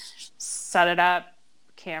 and set it up,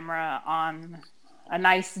 camera on a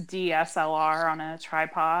nice DSLR on a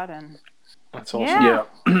tripod, and That's awesome. Yeah.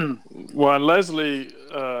 Well, and Leslie,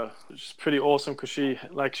 is pretty awesome because she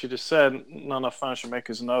just said, none of furniture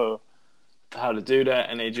makers know how to do that,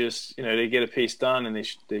 and they just, they get a piece done and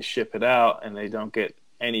they ship it out, and they don't get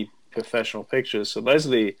any professional pictures. So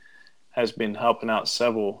Leslie has been helping out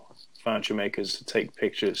several furniture makers to take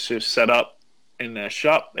pictures. She's set up in their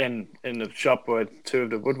shop, in the shop where 2 of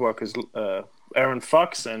the woodworkers, Aaron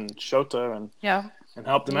Fox and Shota, and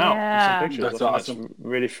helped them out with some pictures. That's I think awesome. That's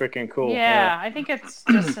really freaking cool. Yeah, I think it's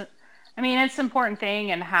just, it's an important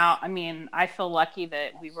thing, and I feel lucky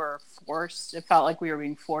that we were forced. It felt like we were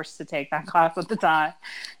being forced to take that class at the time,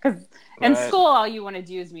 because in school, all you want to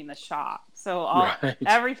do is be in the shop. So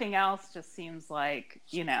everything else just seems like,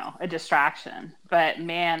 a distraction. But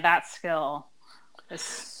man, that skill is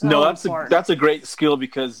so important. That's a great skill,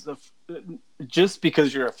 because just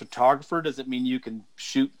because you're a photographer doesn't mean you can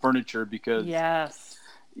shoot furniture, because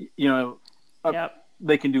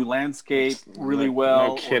they can do landscape really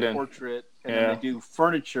well, or portrait, and then they do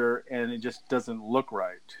furniture, and it just doesn't look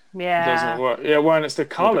right. Yeah, it doesn't work. Yeah, well, and it's the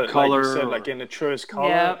color, like you said, or, like in the truest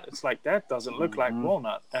color, it's like that doesn't look like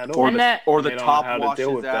walnut at all. Or the top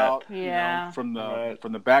washes out, that. From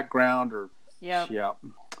the background, or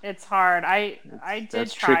it's hard. I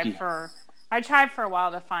tried for a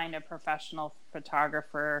while to find a professional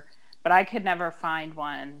photographer, but I could never find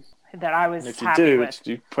one that I was happy with.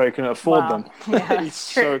 You probably can afford them. Yeah, it's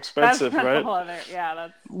so expensive, right?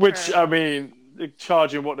 Which true. They're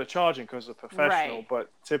charging what they're charging because they're professional, right. But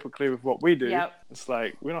typically with what we do, it's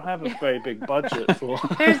like we don't have a very big budget for.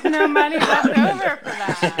 There's no money left over for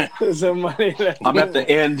that. There's no money left. I'm at the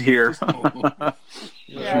end here.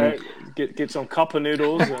 Get some cup of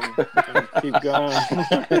noodles and keep going.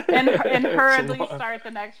 and hurriedly start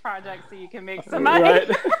the next project so you can make some money. Right.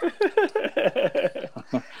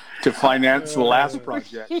 To finance the last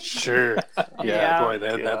project. Sure. Yeah. Boy,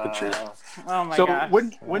 that's the truth. Oh my gosh. So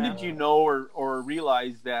when did you know or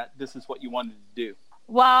realize that this is what you wanted to do?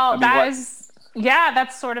 Well, that's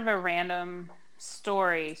sort of a random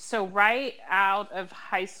story. So right out of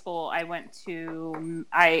high school,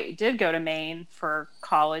 I did go to Maine for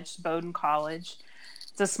college, Bowdoin College.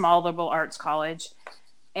 It's a small liberal arts college.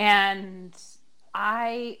 And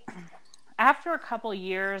at after a couple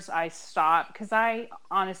years, I stopped because I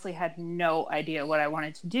honestly had no idea what I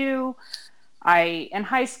wanted to do. In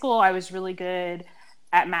high school, I was really good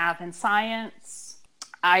at math and science.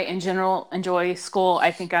 I, in general, enjoy school.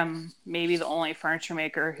 I think I'm maybe the only furniture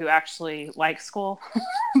maker who actually likes school,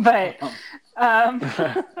 but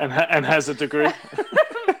and has a degree.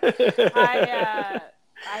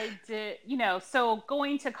 I did, so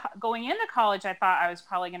going into college, I thought I was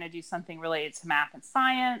probably going to do something related to math and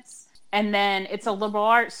science. And then it's a liberal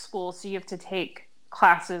arts school, so you have to take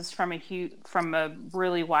classes from a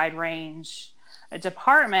really wide range of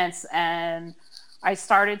departments. And I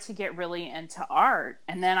started to get really into art.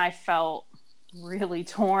 And then I felt really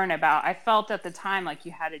torn I felt at the time like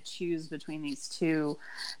you had to choose between these two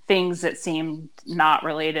things that seemed not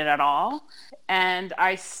related at all. And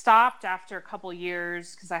I stopped after a couple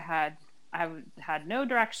years because I had no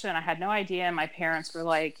direction. I had no idea. And my parents were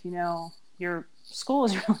like, your school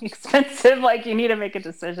is really expensive. Like, you need to make a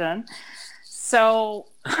decision. So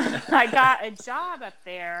I got a job up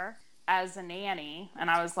there as a nanny. And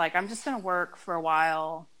I was like, I'm just going to work for a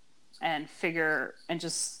while and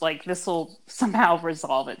just like, this will somehow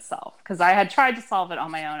resolve itself. Because I had tried to solve it on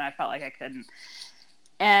my own. I felt like I couldn't.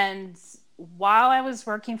 And while I was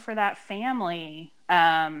working for that family,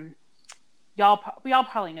 we all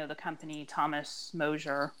probably know the company Thomas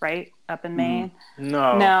Mosier, right? Up in Maine.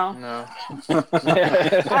 No.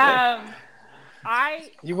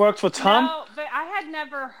 You worked for Tom? No, but I had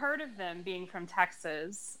never heard of them, being from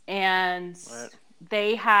Texas. And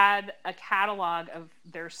they had a catalog of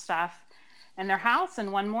their stuff in their house.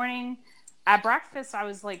 And one morning at breakfast, I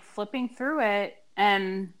was like flipping through it,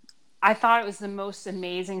 and I thought it was the most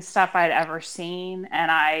amazing stuff I'd ever seen.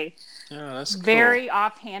 And I very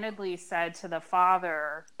offhandedly said to the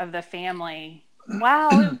father of the family, wow,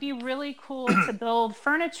 it would be really cool to build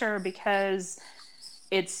furniture because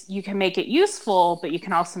you can make it useful, but you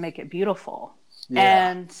can also make it beautiful. Yeah.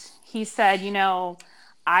 And he said, I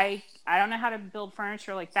don't know how to build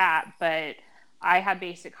furniture like that, but I have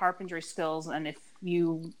basic carpentry skills. And if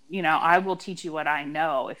I will teach you what I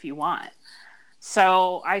know if you want.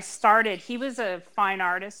 So I started. He was a fine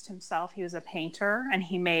artist himself. He was a painter, and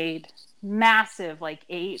he made massive, like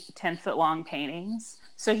 8-10 foot long paintings.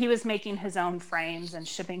 So he was making his own frames and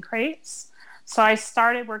shipping crates. So I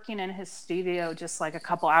started working in his studio just like a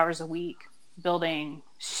couple hours a week, building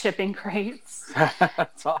shipping crates.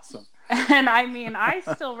 That's awesome. And I mean, I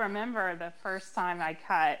still remember the first time I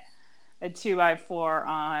cut a 2x4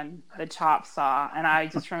 on the chop saw, and I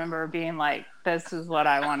just remember being like, this is what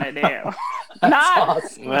I want to do.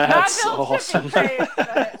 That's not awesome.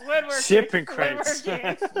 Shipping crates,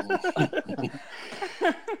 but woodworking.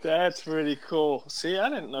 That's really cool. See, I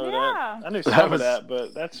didn't know that. I knew some of that,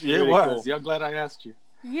 but that's really cool. Yeah, I'm glad I asked you.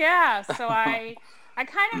 Yeah, so I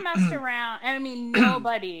kind of messed around, and I mean,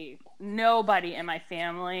 nobody in my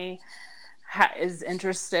family is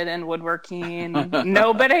interested in woodworking.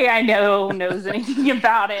 Nobody I know knows anything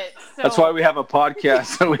about it. So. That's why we have a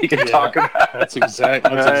podcast so we can talk about it. That's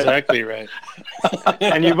exactly right.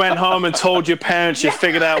 And you went home and told your parents you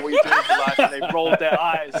figured out what you're doing for life, and they rolled their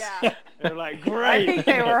eyes. Yeah. They're like, great. I think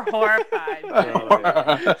they were horrified.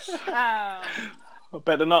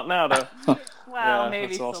 Better not now, though. Well,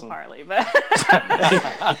 maybe still awesome. partly, but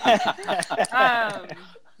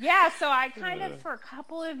yeah. So I kind of, for a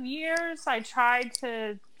couple of years, I tried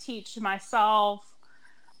to teach myself,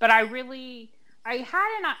 but I don't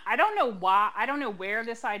know why. I don't know where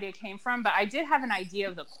this idea came from, but I did have an idea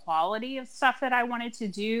of the quality of stuff that I wanted to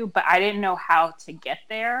do, but I didn't know how to get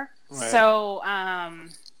there. Right. So I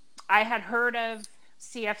had heard of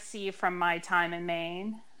CFC from my time in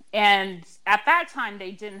Maine. And at that time,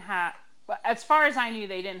 they didn't have, as far as I knew,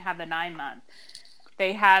 they didn't have the 9-month.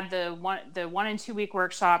 They had the 1 and 2 week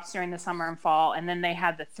workshops during the summer and fall, and then they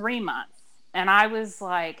had the 3-month. And I was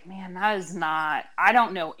like, man, I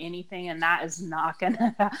don't know anything, and that is not going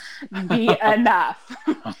to be enough.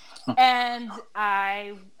 And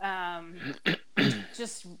I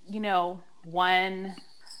just, one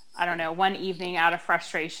evening out of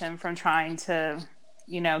frustration from trying to,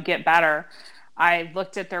 get better, I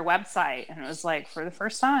looked at their website, and it was like, for the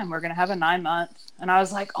first time, we're going to have a 9-month. And I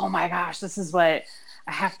was like, oh my gosh, this is what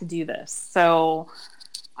I have to do this. So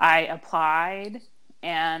I applied,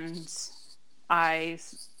 and I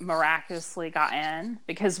miraculously got in,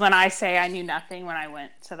 because when I say I knew nothing when I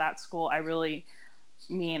went to that school, I really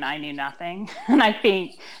mean I knew nothing. And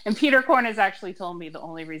Peter Korn has actually told me the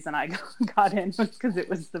only reason I got in was because it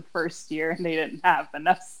was the first year and they didn't have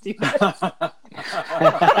enough students. Nice.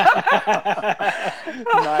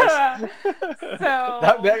 So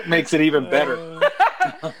that makes it even better.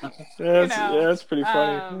 That's pretty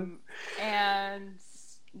funny. And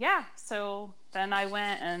yeah, so then I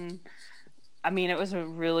went, and I mean, it was a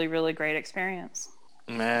really, really great experience.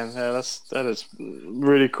 Man, that is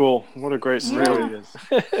really cool. What a great story it is.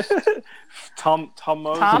 Tom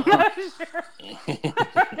Mosier. Tom Mosier.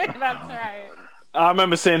 That's right. I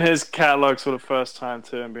remember seeing his catalogs for the first time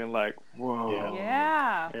too, and being like, "Whoa,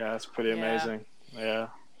 yeah, that's pretty amazing." Yeah,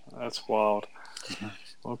 that's wild.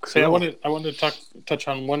 Well, cool. See, I wanted to touch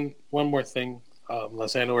on one more thing,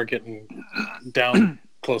 Les. I know we're getting down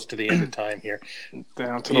close to the end of time here.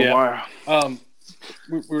 Down to the wire.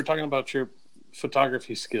 We were talking about your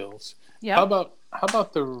photography skills. Yeah. How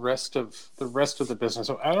about the rest of the business?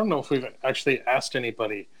 So I don't know if we've actually asked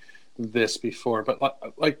anybody this before, but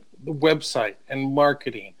like the website and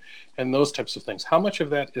marketing and those types of things. How much of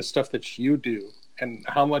that is stuff that you do, and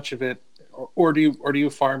how much of it, or do you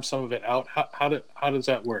farm some of it out? How does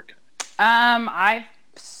that work?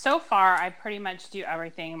 So far I pretty much do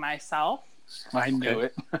everything myself. I knew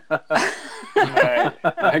it. Right.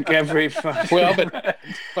 Like every well,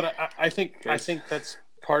 but I think that's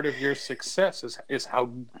part of your success is how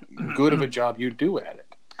good of a job you do at it.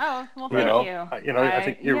 Oh, well, thank you. I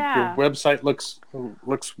think your website looks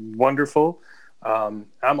wonderful. I'm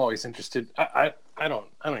always interested. I don't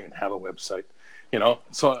even have a website,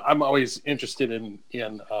 so I'm always interested in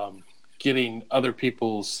getting other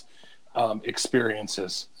people's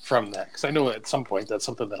experiences from that, because I know at some point that's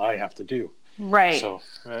something that I have to do. Right. So,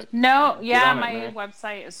 No, yeah, my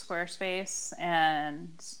website is Squarespace, and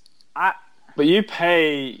But you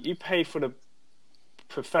pay for the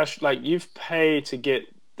professional, like you've paid to get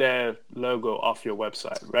their logo off your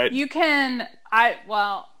website, right? You can. I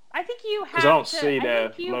think you have. 'Cause I don't see their I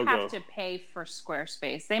think you logo. have to pay for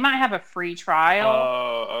Squarespace. They might have a free trial.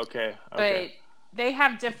 Oh, okay. But they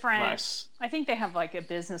have different. Nice. I think they have like a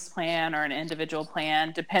business plan or an individual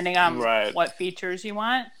plan, depending on what features you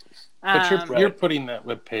want. But you're putting that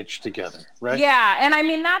web page together, right? Yeah, and I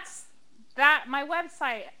mean that. My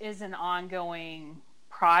website is an ongoing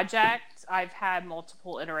project. I've had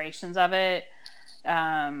multiple iterations of it.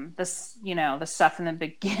 The stuff in the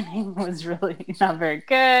beginning was really not very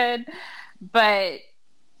good, but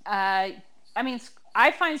I mean,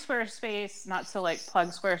 I find Squarespace, not to like plug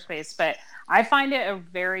Squarespace, but I find it a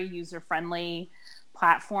very user-friendly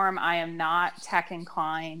platform. I am not tech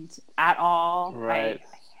inclined at all. Right.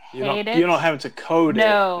 Hate it. You're not having to code it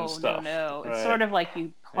and stuff. No. Right. It's sort of like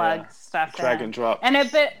you plug stuff drag in. and drop.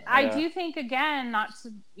 But I do think, again, not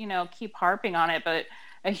to keep harping on it, but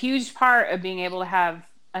a huge part of being able to have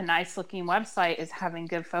a nice looking website is having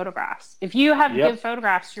good photographs. If you have good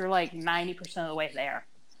photographs, you're like 90% of the way there.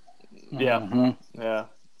 Yeah. Mm-hmm. Yeah.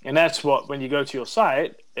 And that's what, when you go to your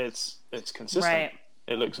site, it's consistent. Right.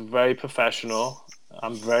 It looks very professional.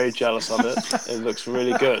 I'm very jealous of it. It looks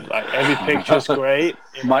really good. Like every picture's great.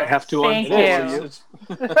 Might have to unfollow you.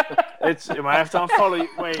 You might have to unfollow you.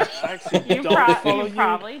 Wait, actually, you don't follow you.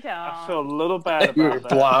 Probably don't. I feel a little bad about You're that.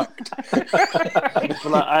 blocked.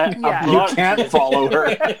 You can't follow her.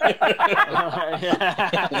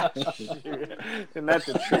 And that's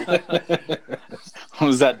the truth. What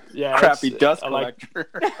was that crappy dust collector?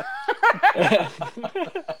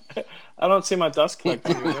 I don't see my dust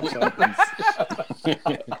collector on your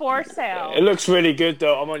website. For sale. It looks really good,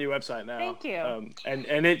 though. I'm on your website now. Thank you.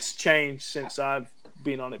 And it's changed since I've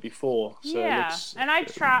been on it before. So it looks and I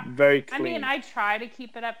try very clean. I mean, I try to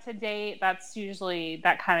keep it up to date. That's usually,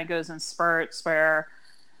 that kind of goes in spurts where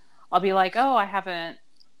I'll be like, oh, I haven't,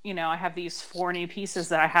 I have these 4 new pieces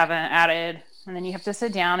that I haven't added. And then you have to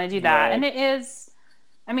sit down and do that. Right. And it is,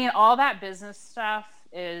 I mean, all that business stuff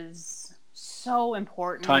is so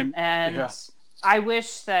important. I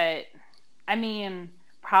wish that,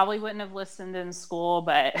 probably wouldn't have listened in school,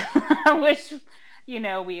 but I wish, we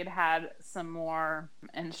had some more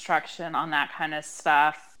instruction on that kind of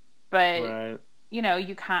stuff. But,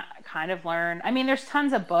 you kind of learn. I mean, there's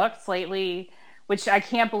tons of books lately, which I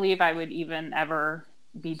can't believe I would even ever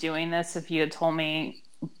be doing this if you had told me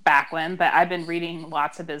back when, but I've been reading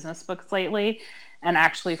lots of business books lately and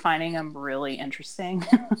actually finding them really interesting.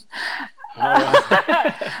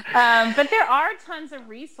 But there are tons of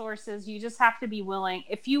resources. You just have to be willing.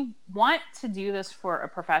 If you want to do this for a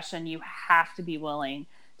profession, you have to be willing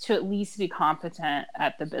to at least be competent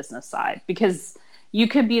at the business side, because you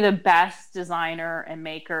could be the best designer and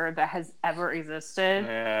maker that has ever existed,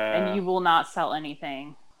 and you will not sell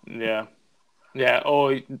anything. Yeah,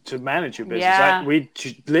 or to manage your business. We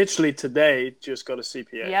literally today just got a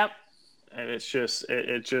CPA. Yep. And it's just,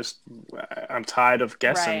 I'm tired of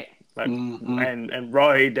guessing. Right. Like, and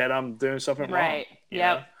worried that I'm doing something wrong. Right.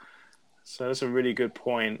 Yep. So that's a really good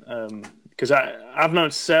point. because I've known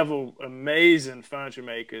several amazing furniture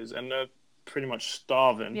makers, and they're pretty much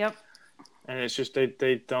starving. Yep. And it's just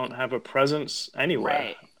they don't have a presence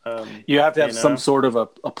anywhere. Right. You have to have some sort of a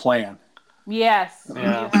plan. Yes, Yeah. you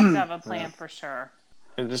have to have a plan for sure.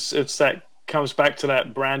 And it's that comes back to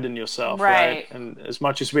that branding yourself, Right. And as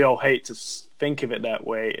much as we all hate to think of it that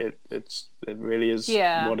way, it really is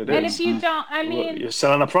what it is. And if you don't, I mean, you're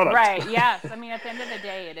selling a product, right? Yes, I mean, at the end of the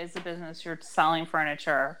day, it is a business. You're selling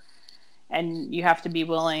furniture, and you have to be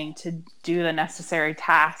willing to do the necessary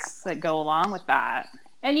tasks that go along with that.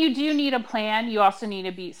 And you do need a plan. You also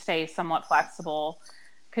need to stay somewhat flexible,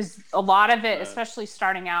 because a lot of it, especially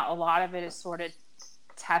starting out, a lot of it is sort of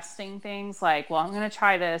testing things like, well, I'm going to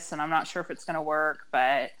try this and I'm not sure if it's going to work,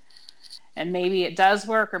 and maybe it does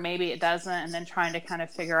work or maybe it doesn't. And then trying to kind of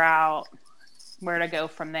figure out where to go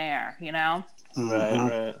from there,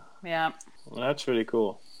 Right. Yeah. Well, that's really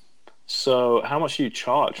cool. So how much do you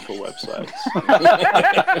charge for websites?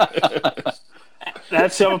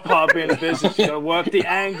 That's the other part of being a business. You got to work the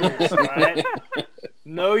angles, right?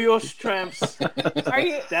 Know your strengths.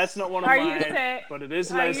 That's not one of mine, but it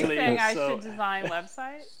is Leslie. Are you saying I should design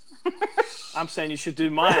websites? I'm saying you should do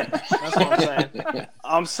mine. That's what I'm saying.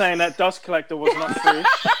 I'm saying that dust collector was not free.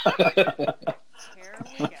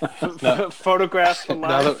 Here we go. Photographs for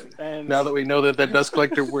life. Now that we know that dust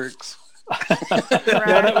collector works. Now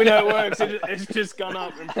that we know it works, it's just gone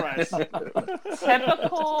up in price.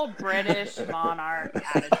 Typical British monarch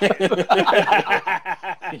attitude.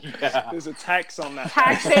 There's a tax on that.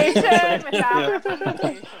 Taxation without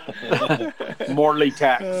representation. Morally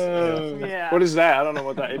taxed. Yeah. What is that? I don't know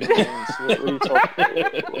what that even means.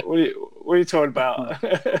 What are you talking about?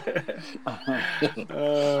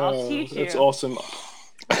 I'll teach you. That's awesome.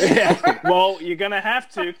 Yeah. Well, you're gonna have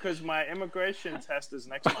to, because my immigration test is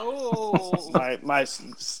next month. Oh. My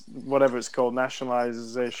whatever it's called,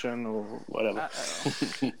 nationalization or whatever.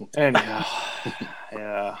 Anyhow,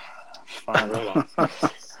 yeah, fine.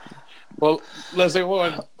 Well, Leslie,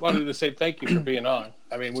 I wanted to say thank you for being on.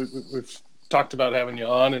 I mean, we've talked about having you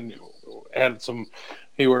on, and had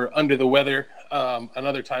you were under the weather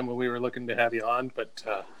another time when we were looking to have you on, but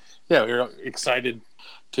we were excited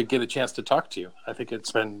to get a chance to talk to you. I think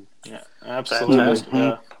it's been absolutely.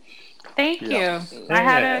 fantastic. Thank you. I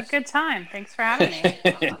had a good time. Thanks for having me.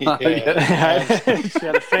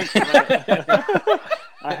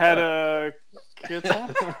 I had a good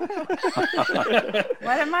time.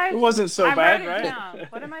 What am I? It wasn't so bad, right? Down.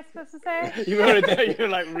 What am I supposed to say? You wrote it down. You're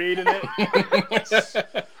like reading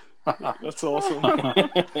it. That's awesome.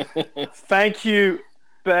 Thank you,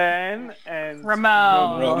 Ben and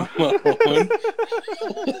Ramon.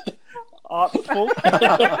 Artful.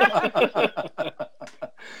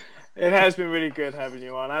 It has been really good having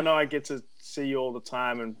you on. I know I get to see you all the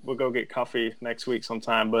time, and we'll go get coffee next week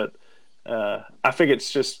sometime, but I think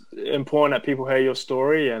it's just important that people hear your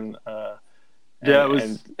story, and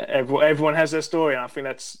everyone has their story, and I think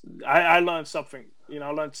I learned something.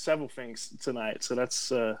 I learned several things tonight, so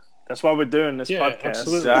that's why we're doing this podcast.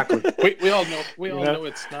 Absolutely. Exactly. we all know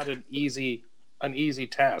it's not an easy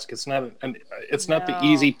task. It's not not the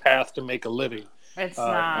easy path to make a living. It's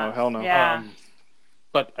not. Oh, hell no. Yeah.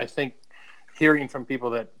 But I think hearing from people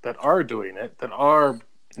that are doing it, that are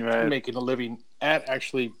making a living at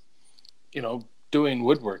actually, doing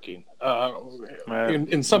woodworking,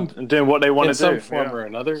 in some and doing what they want to do, in some form or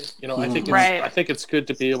another. I think it's good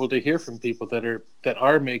to be able to hear from people that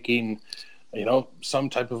are making, some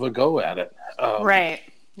type of a go at it. Right.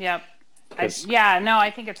 Yep. I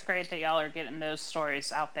think it's great that y'all are getting those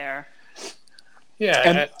stories out there.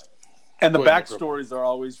 Yeah. And the backstories are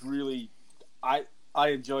always really, I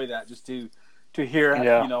enjoy that, just to hear,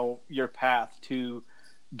 your path to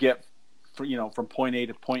get, from point A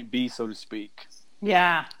to point B, so to speak.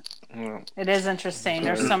 Yeah. It is interesting.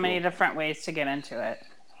 There's so many different ways to get into it.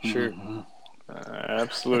 Sure.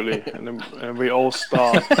 Absolutely. And we all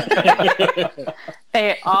start.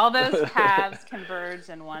 All those paths converge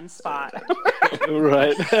in one spot.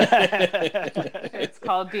 Right. It's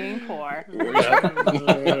called being poor.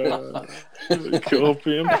 Cool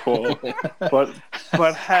being poor.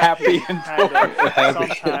 But happy and poor.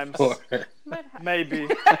 Sometimes. Maybe.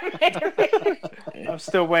 I'm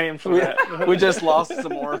still waiting for that. We just lost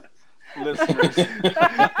some more listeners.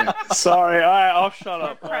 Sorry, all right, I'll shut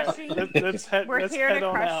up. We're here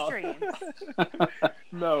to crush dreams.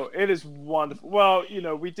 No, it is wonderful. Well,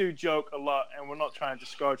 we do joke a lot, and we're not trying to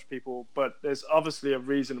discourage people, but there's obviously a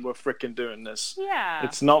reason we're freaking doing this. Yeah.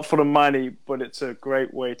 It's not for the money, but it's a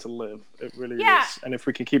great way to live. It really is. And if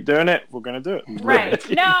we can keep doing it, we're going to do it. Right.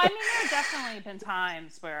 No, I mean, there have definitely been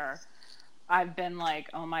times where I've been like,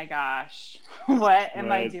 oh my gosh, what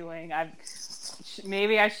am I doing?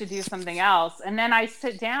 Maybe I should do something else. And then I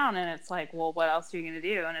sit down and it's like, well, what else are you going to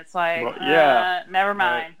do? And it's like, never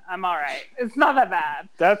mind. Right. I'm all right. It's not that bad.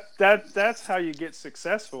 That's how you get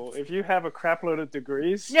successful. If you have a crap load of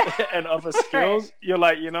degrees and other skills, you're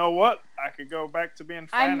like, you know what? I could go back to being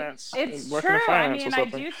finance. It's true. I mean, I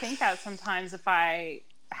do think that sometimes if I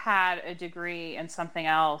had a degree in something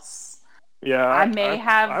else,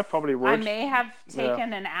 I probably would. I may have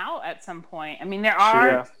taken an out at some point. I mean, there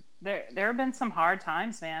have been some hard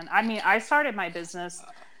times, man. I mean, I started my business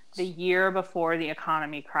the year before the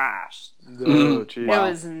economy crashed. Oh, geez. It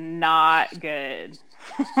was not good.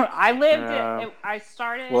 I lived I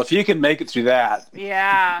started. Well, if you can make it through that.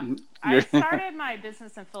 Yeah. I started my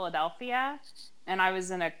business in Philadelphia, and I was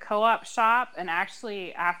in a co-op shop. And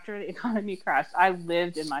actually, after the economy crashed, I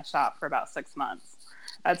lived in my shop for about 6 months.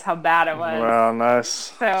 That's how bad it was. Wow, nice.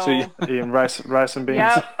 So eating rice and beans.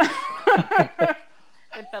 Yep.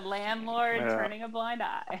 With the landlord turning a blind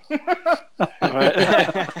eye.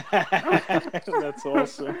 That's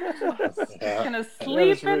awesome. Gonna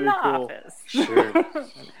sleep in the office. Sure.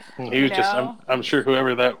 He was I'm sure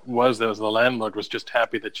whoever that was the landlord was just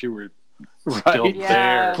happy that you were still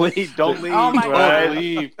there. Please don't leave. Oh my God. Don't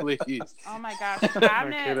leave, please. Oh my gosh.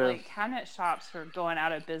 Cabinet shops were going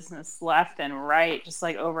out of business left and right, just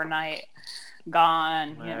like overnight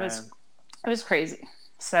gone. Man. It was crazy.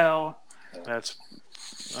 So that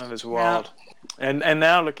is wild. Yeah. And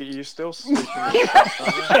now look at you still sleeping.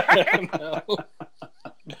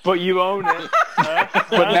 But you own it.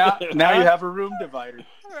 But now you have a room divider.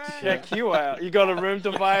 Right. Check you out. You got a room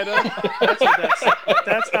divider.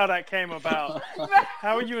 That's how that came about.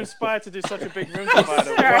 How were you inspired to do such a big room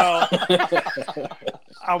divider? Well,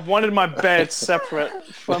 I wanted my bed separate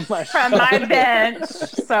from my bench,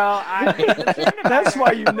 so I made this room divider. That's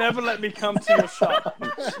why you never let me come to your shop.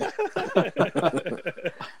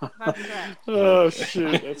 Oh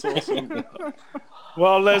shoot, that's awesome.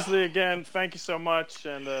 Well, Leslie, again, thank you so much,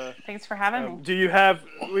 and thanks for having me. Do you have?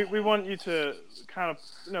 We want you to kind of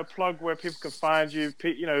plug where people can find you.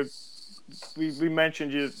 We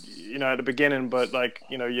mentioned you at the beginning, but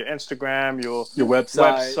your Instagram, your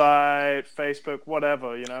website, Facebook,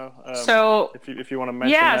 whatever, So if you want to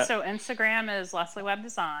mention that. So Instagram is Leslie Webb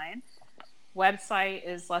Design, website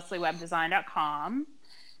is lesliewebdesign.com,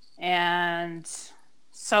 and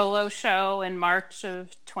solo show in March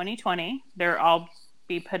of 2020. I'll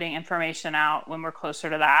be putting information out when we're closer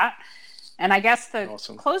to that. And I guess the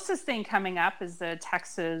closest thing coming up is the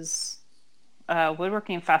Texas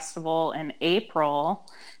Woodworking Festival in April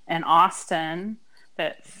in Austin.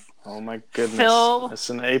 Oh my goodness! It's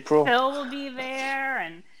in April. Phil will be there,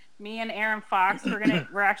 and me and Aaron Fox.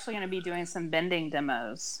 We're actually gonna be doing some bending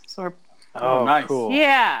demos. So nice. Cool.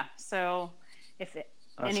 Yeah. So if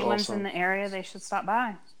anyone's in the area, they should stop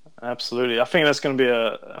by. Absolutely. I think it's going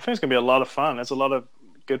to be a lot of fun. There's a lot of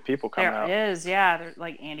good people coming out. There is, yeah. There's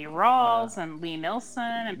like Andy Rawls and Lee Nilsson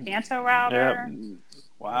and Panto Router. Yep.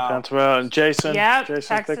 Wow. Panto Router and Jason. Yeah.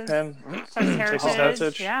 Jason Texas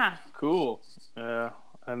Heritage. Yeah. Cool. Yeah.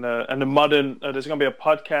 And the modern, there's going to be a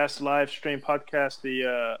podcast, live stream podcast.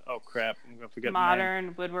 I'm going to forget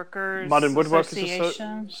Modern the name.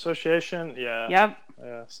 Woodworkers Association. Yeah. Yep.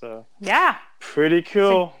 Yeah. So. Yeah. Pretty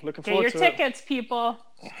cool. Looking forward to it. Get your tickets, people.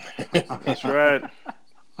 That's right.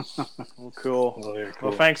 Well, cool.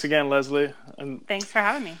 Well, thanks again, Leslie. And thanks for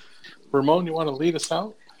having me. Ramon, you want to lead us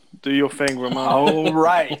out? Do your thing, Ramon. All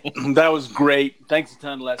right. That was great. Thanks a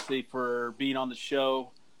ton, Leslie, for being on the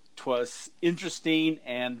show. It was interesting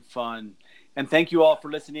and fun. And thank you all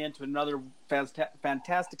for listening in to another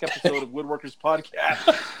fantastic episode of Woodworkers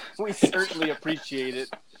Podcast. We certainly appreciate it.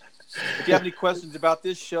 If you have any questions about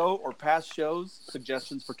this show or past shows,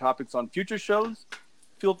 suggestions for topics on future shows,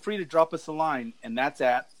 feel free to drop us a line, and that's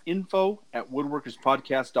at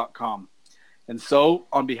info@woodworkerspodcast.com. And so,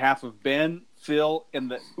 on behalf of Ben, Phil,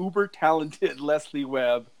 and the uber-talented Leslie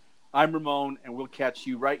Webb, I'm Ramon, and we'll catch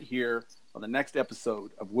you right here on the next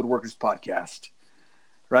episode of Woodworkers Podcast.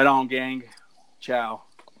 Right on, gang. Ciao.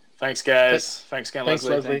 Thanks, guys. Thanks again,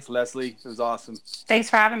 Leslie. Thanks, Leslie. It was awesome. Thanks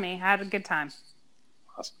for having me. I had a good time.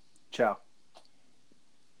 Awesome. Ciao.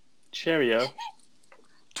 Cheerio.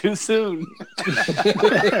 Too soon.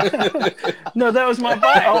 No, that was my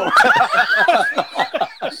bite. Oh.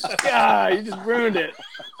 God, you just ruined it.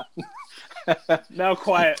 Now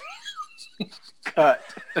quiet. Cut.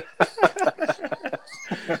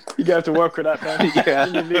 You got to work with that, man. Yeah.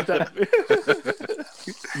 You leave that.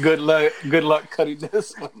 Good luck cutting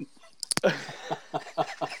this one.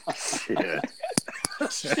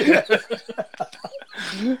 Shit.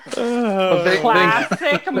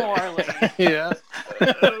 Classic Morley. Yeah.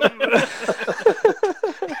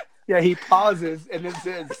 Yeah, he pauses and it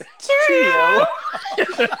says Cheerio.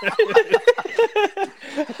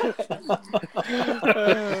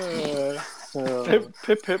 Pip,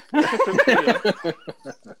 pip, pip, pip, pip, pip.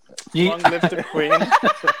 Long live the queen.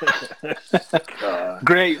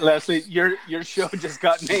 Great, Leslie. Your show just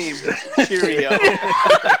got named Cheerio.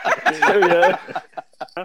 Yeah.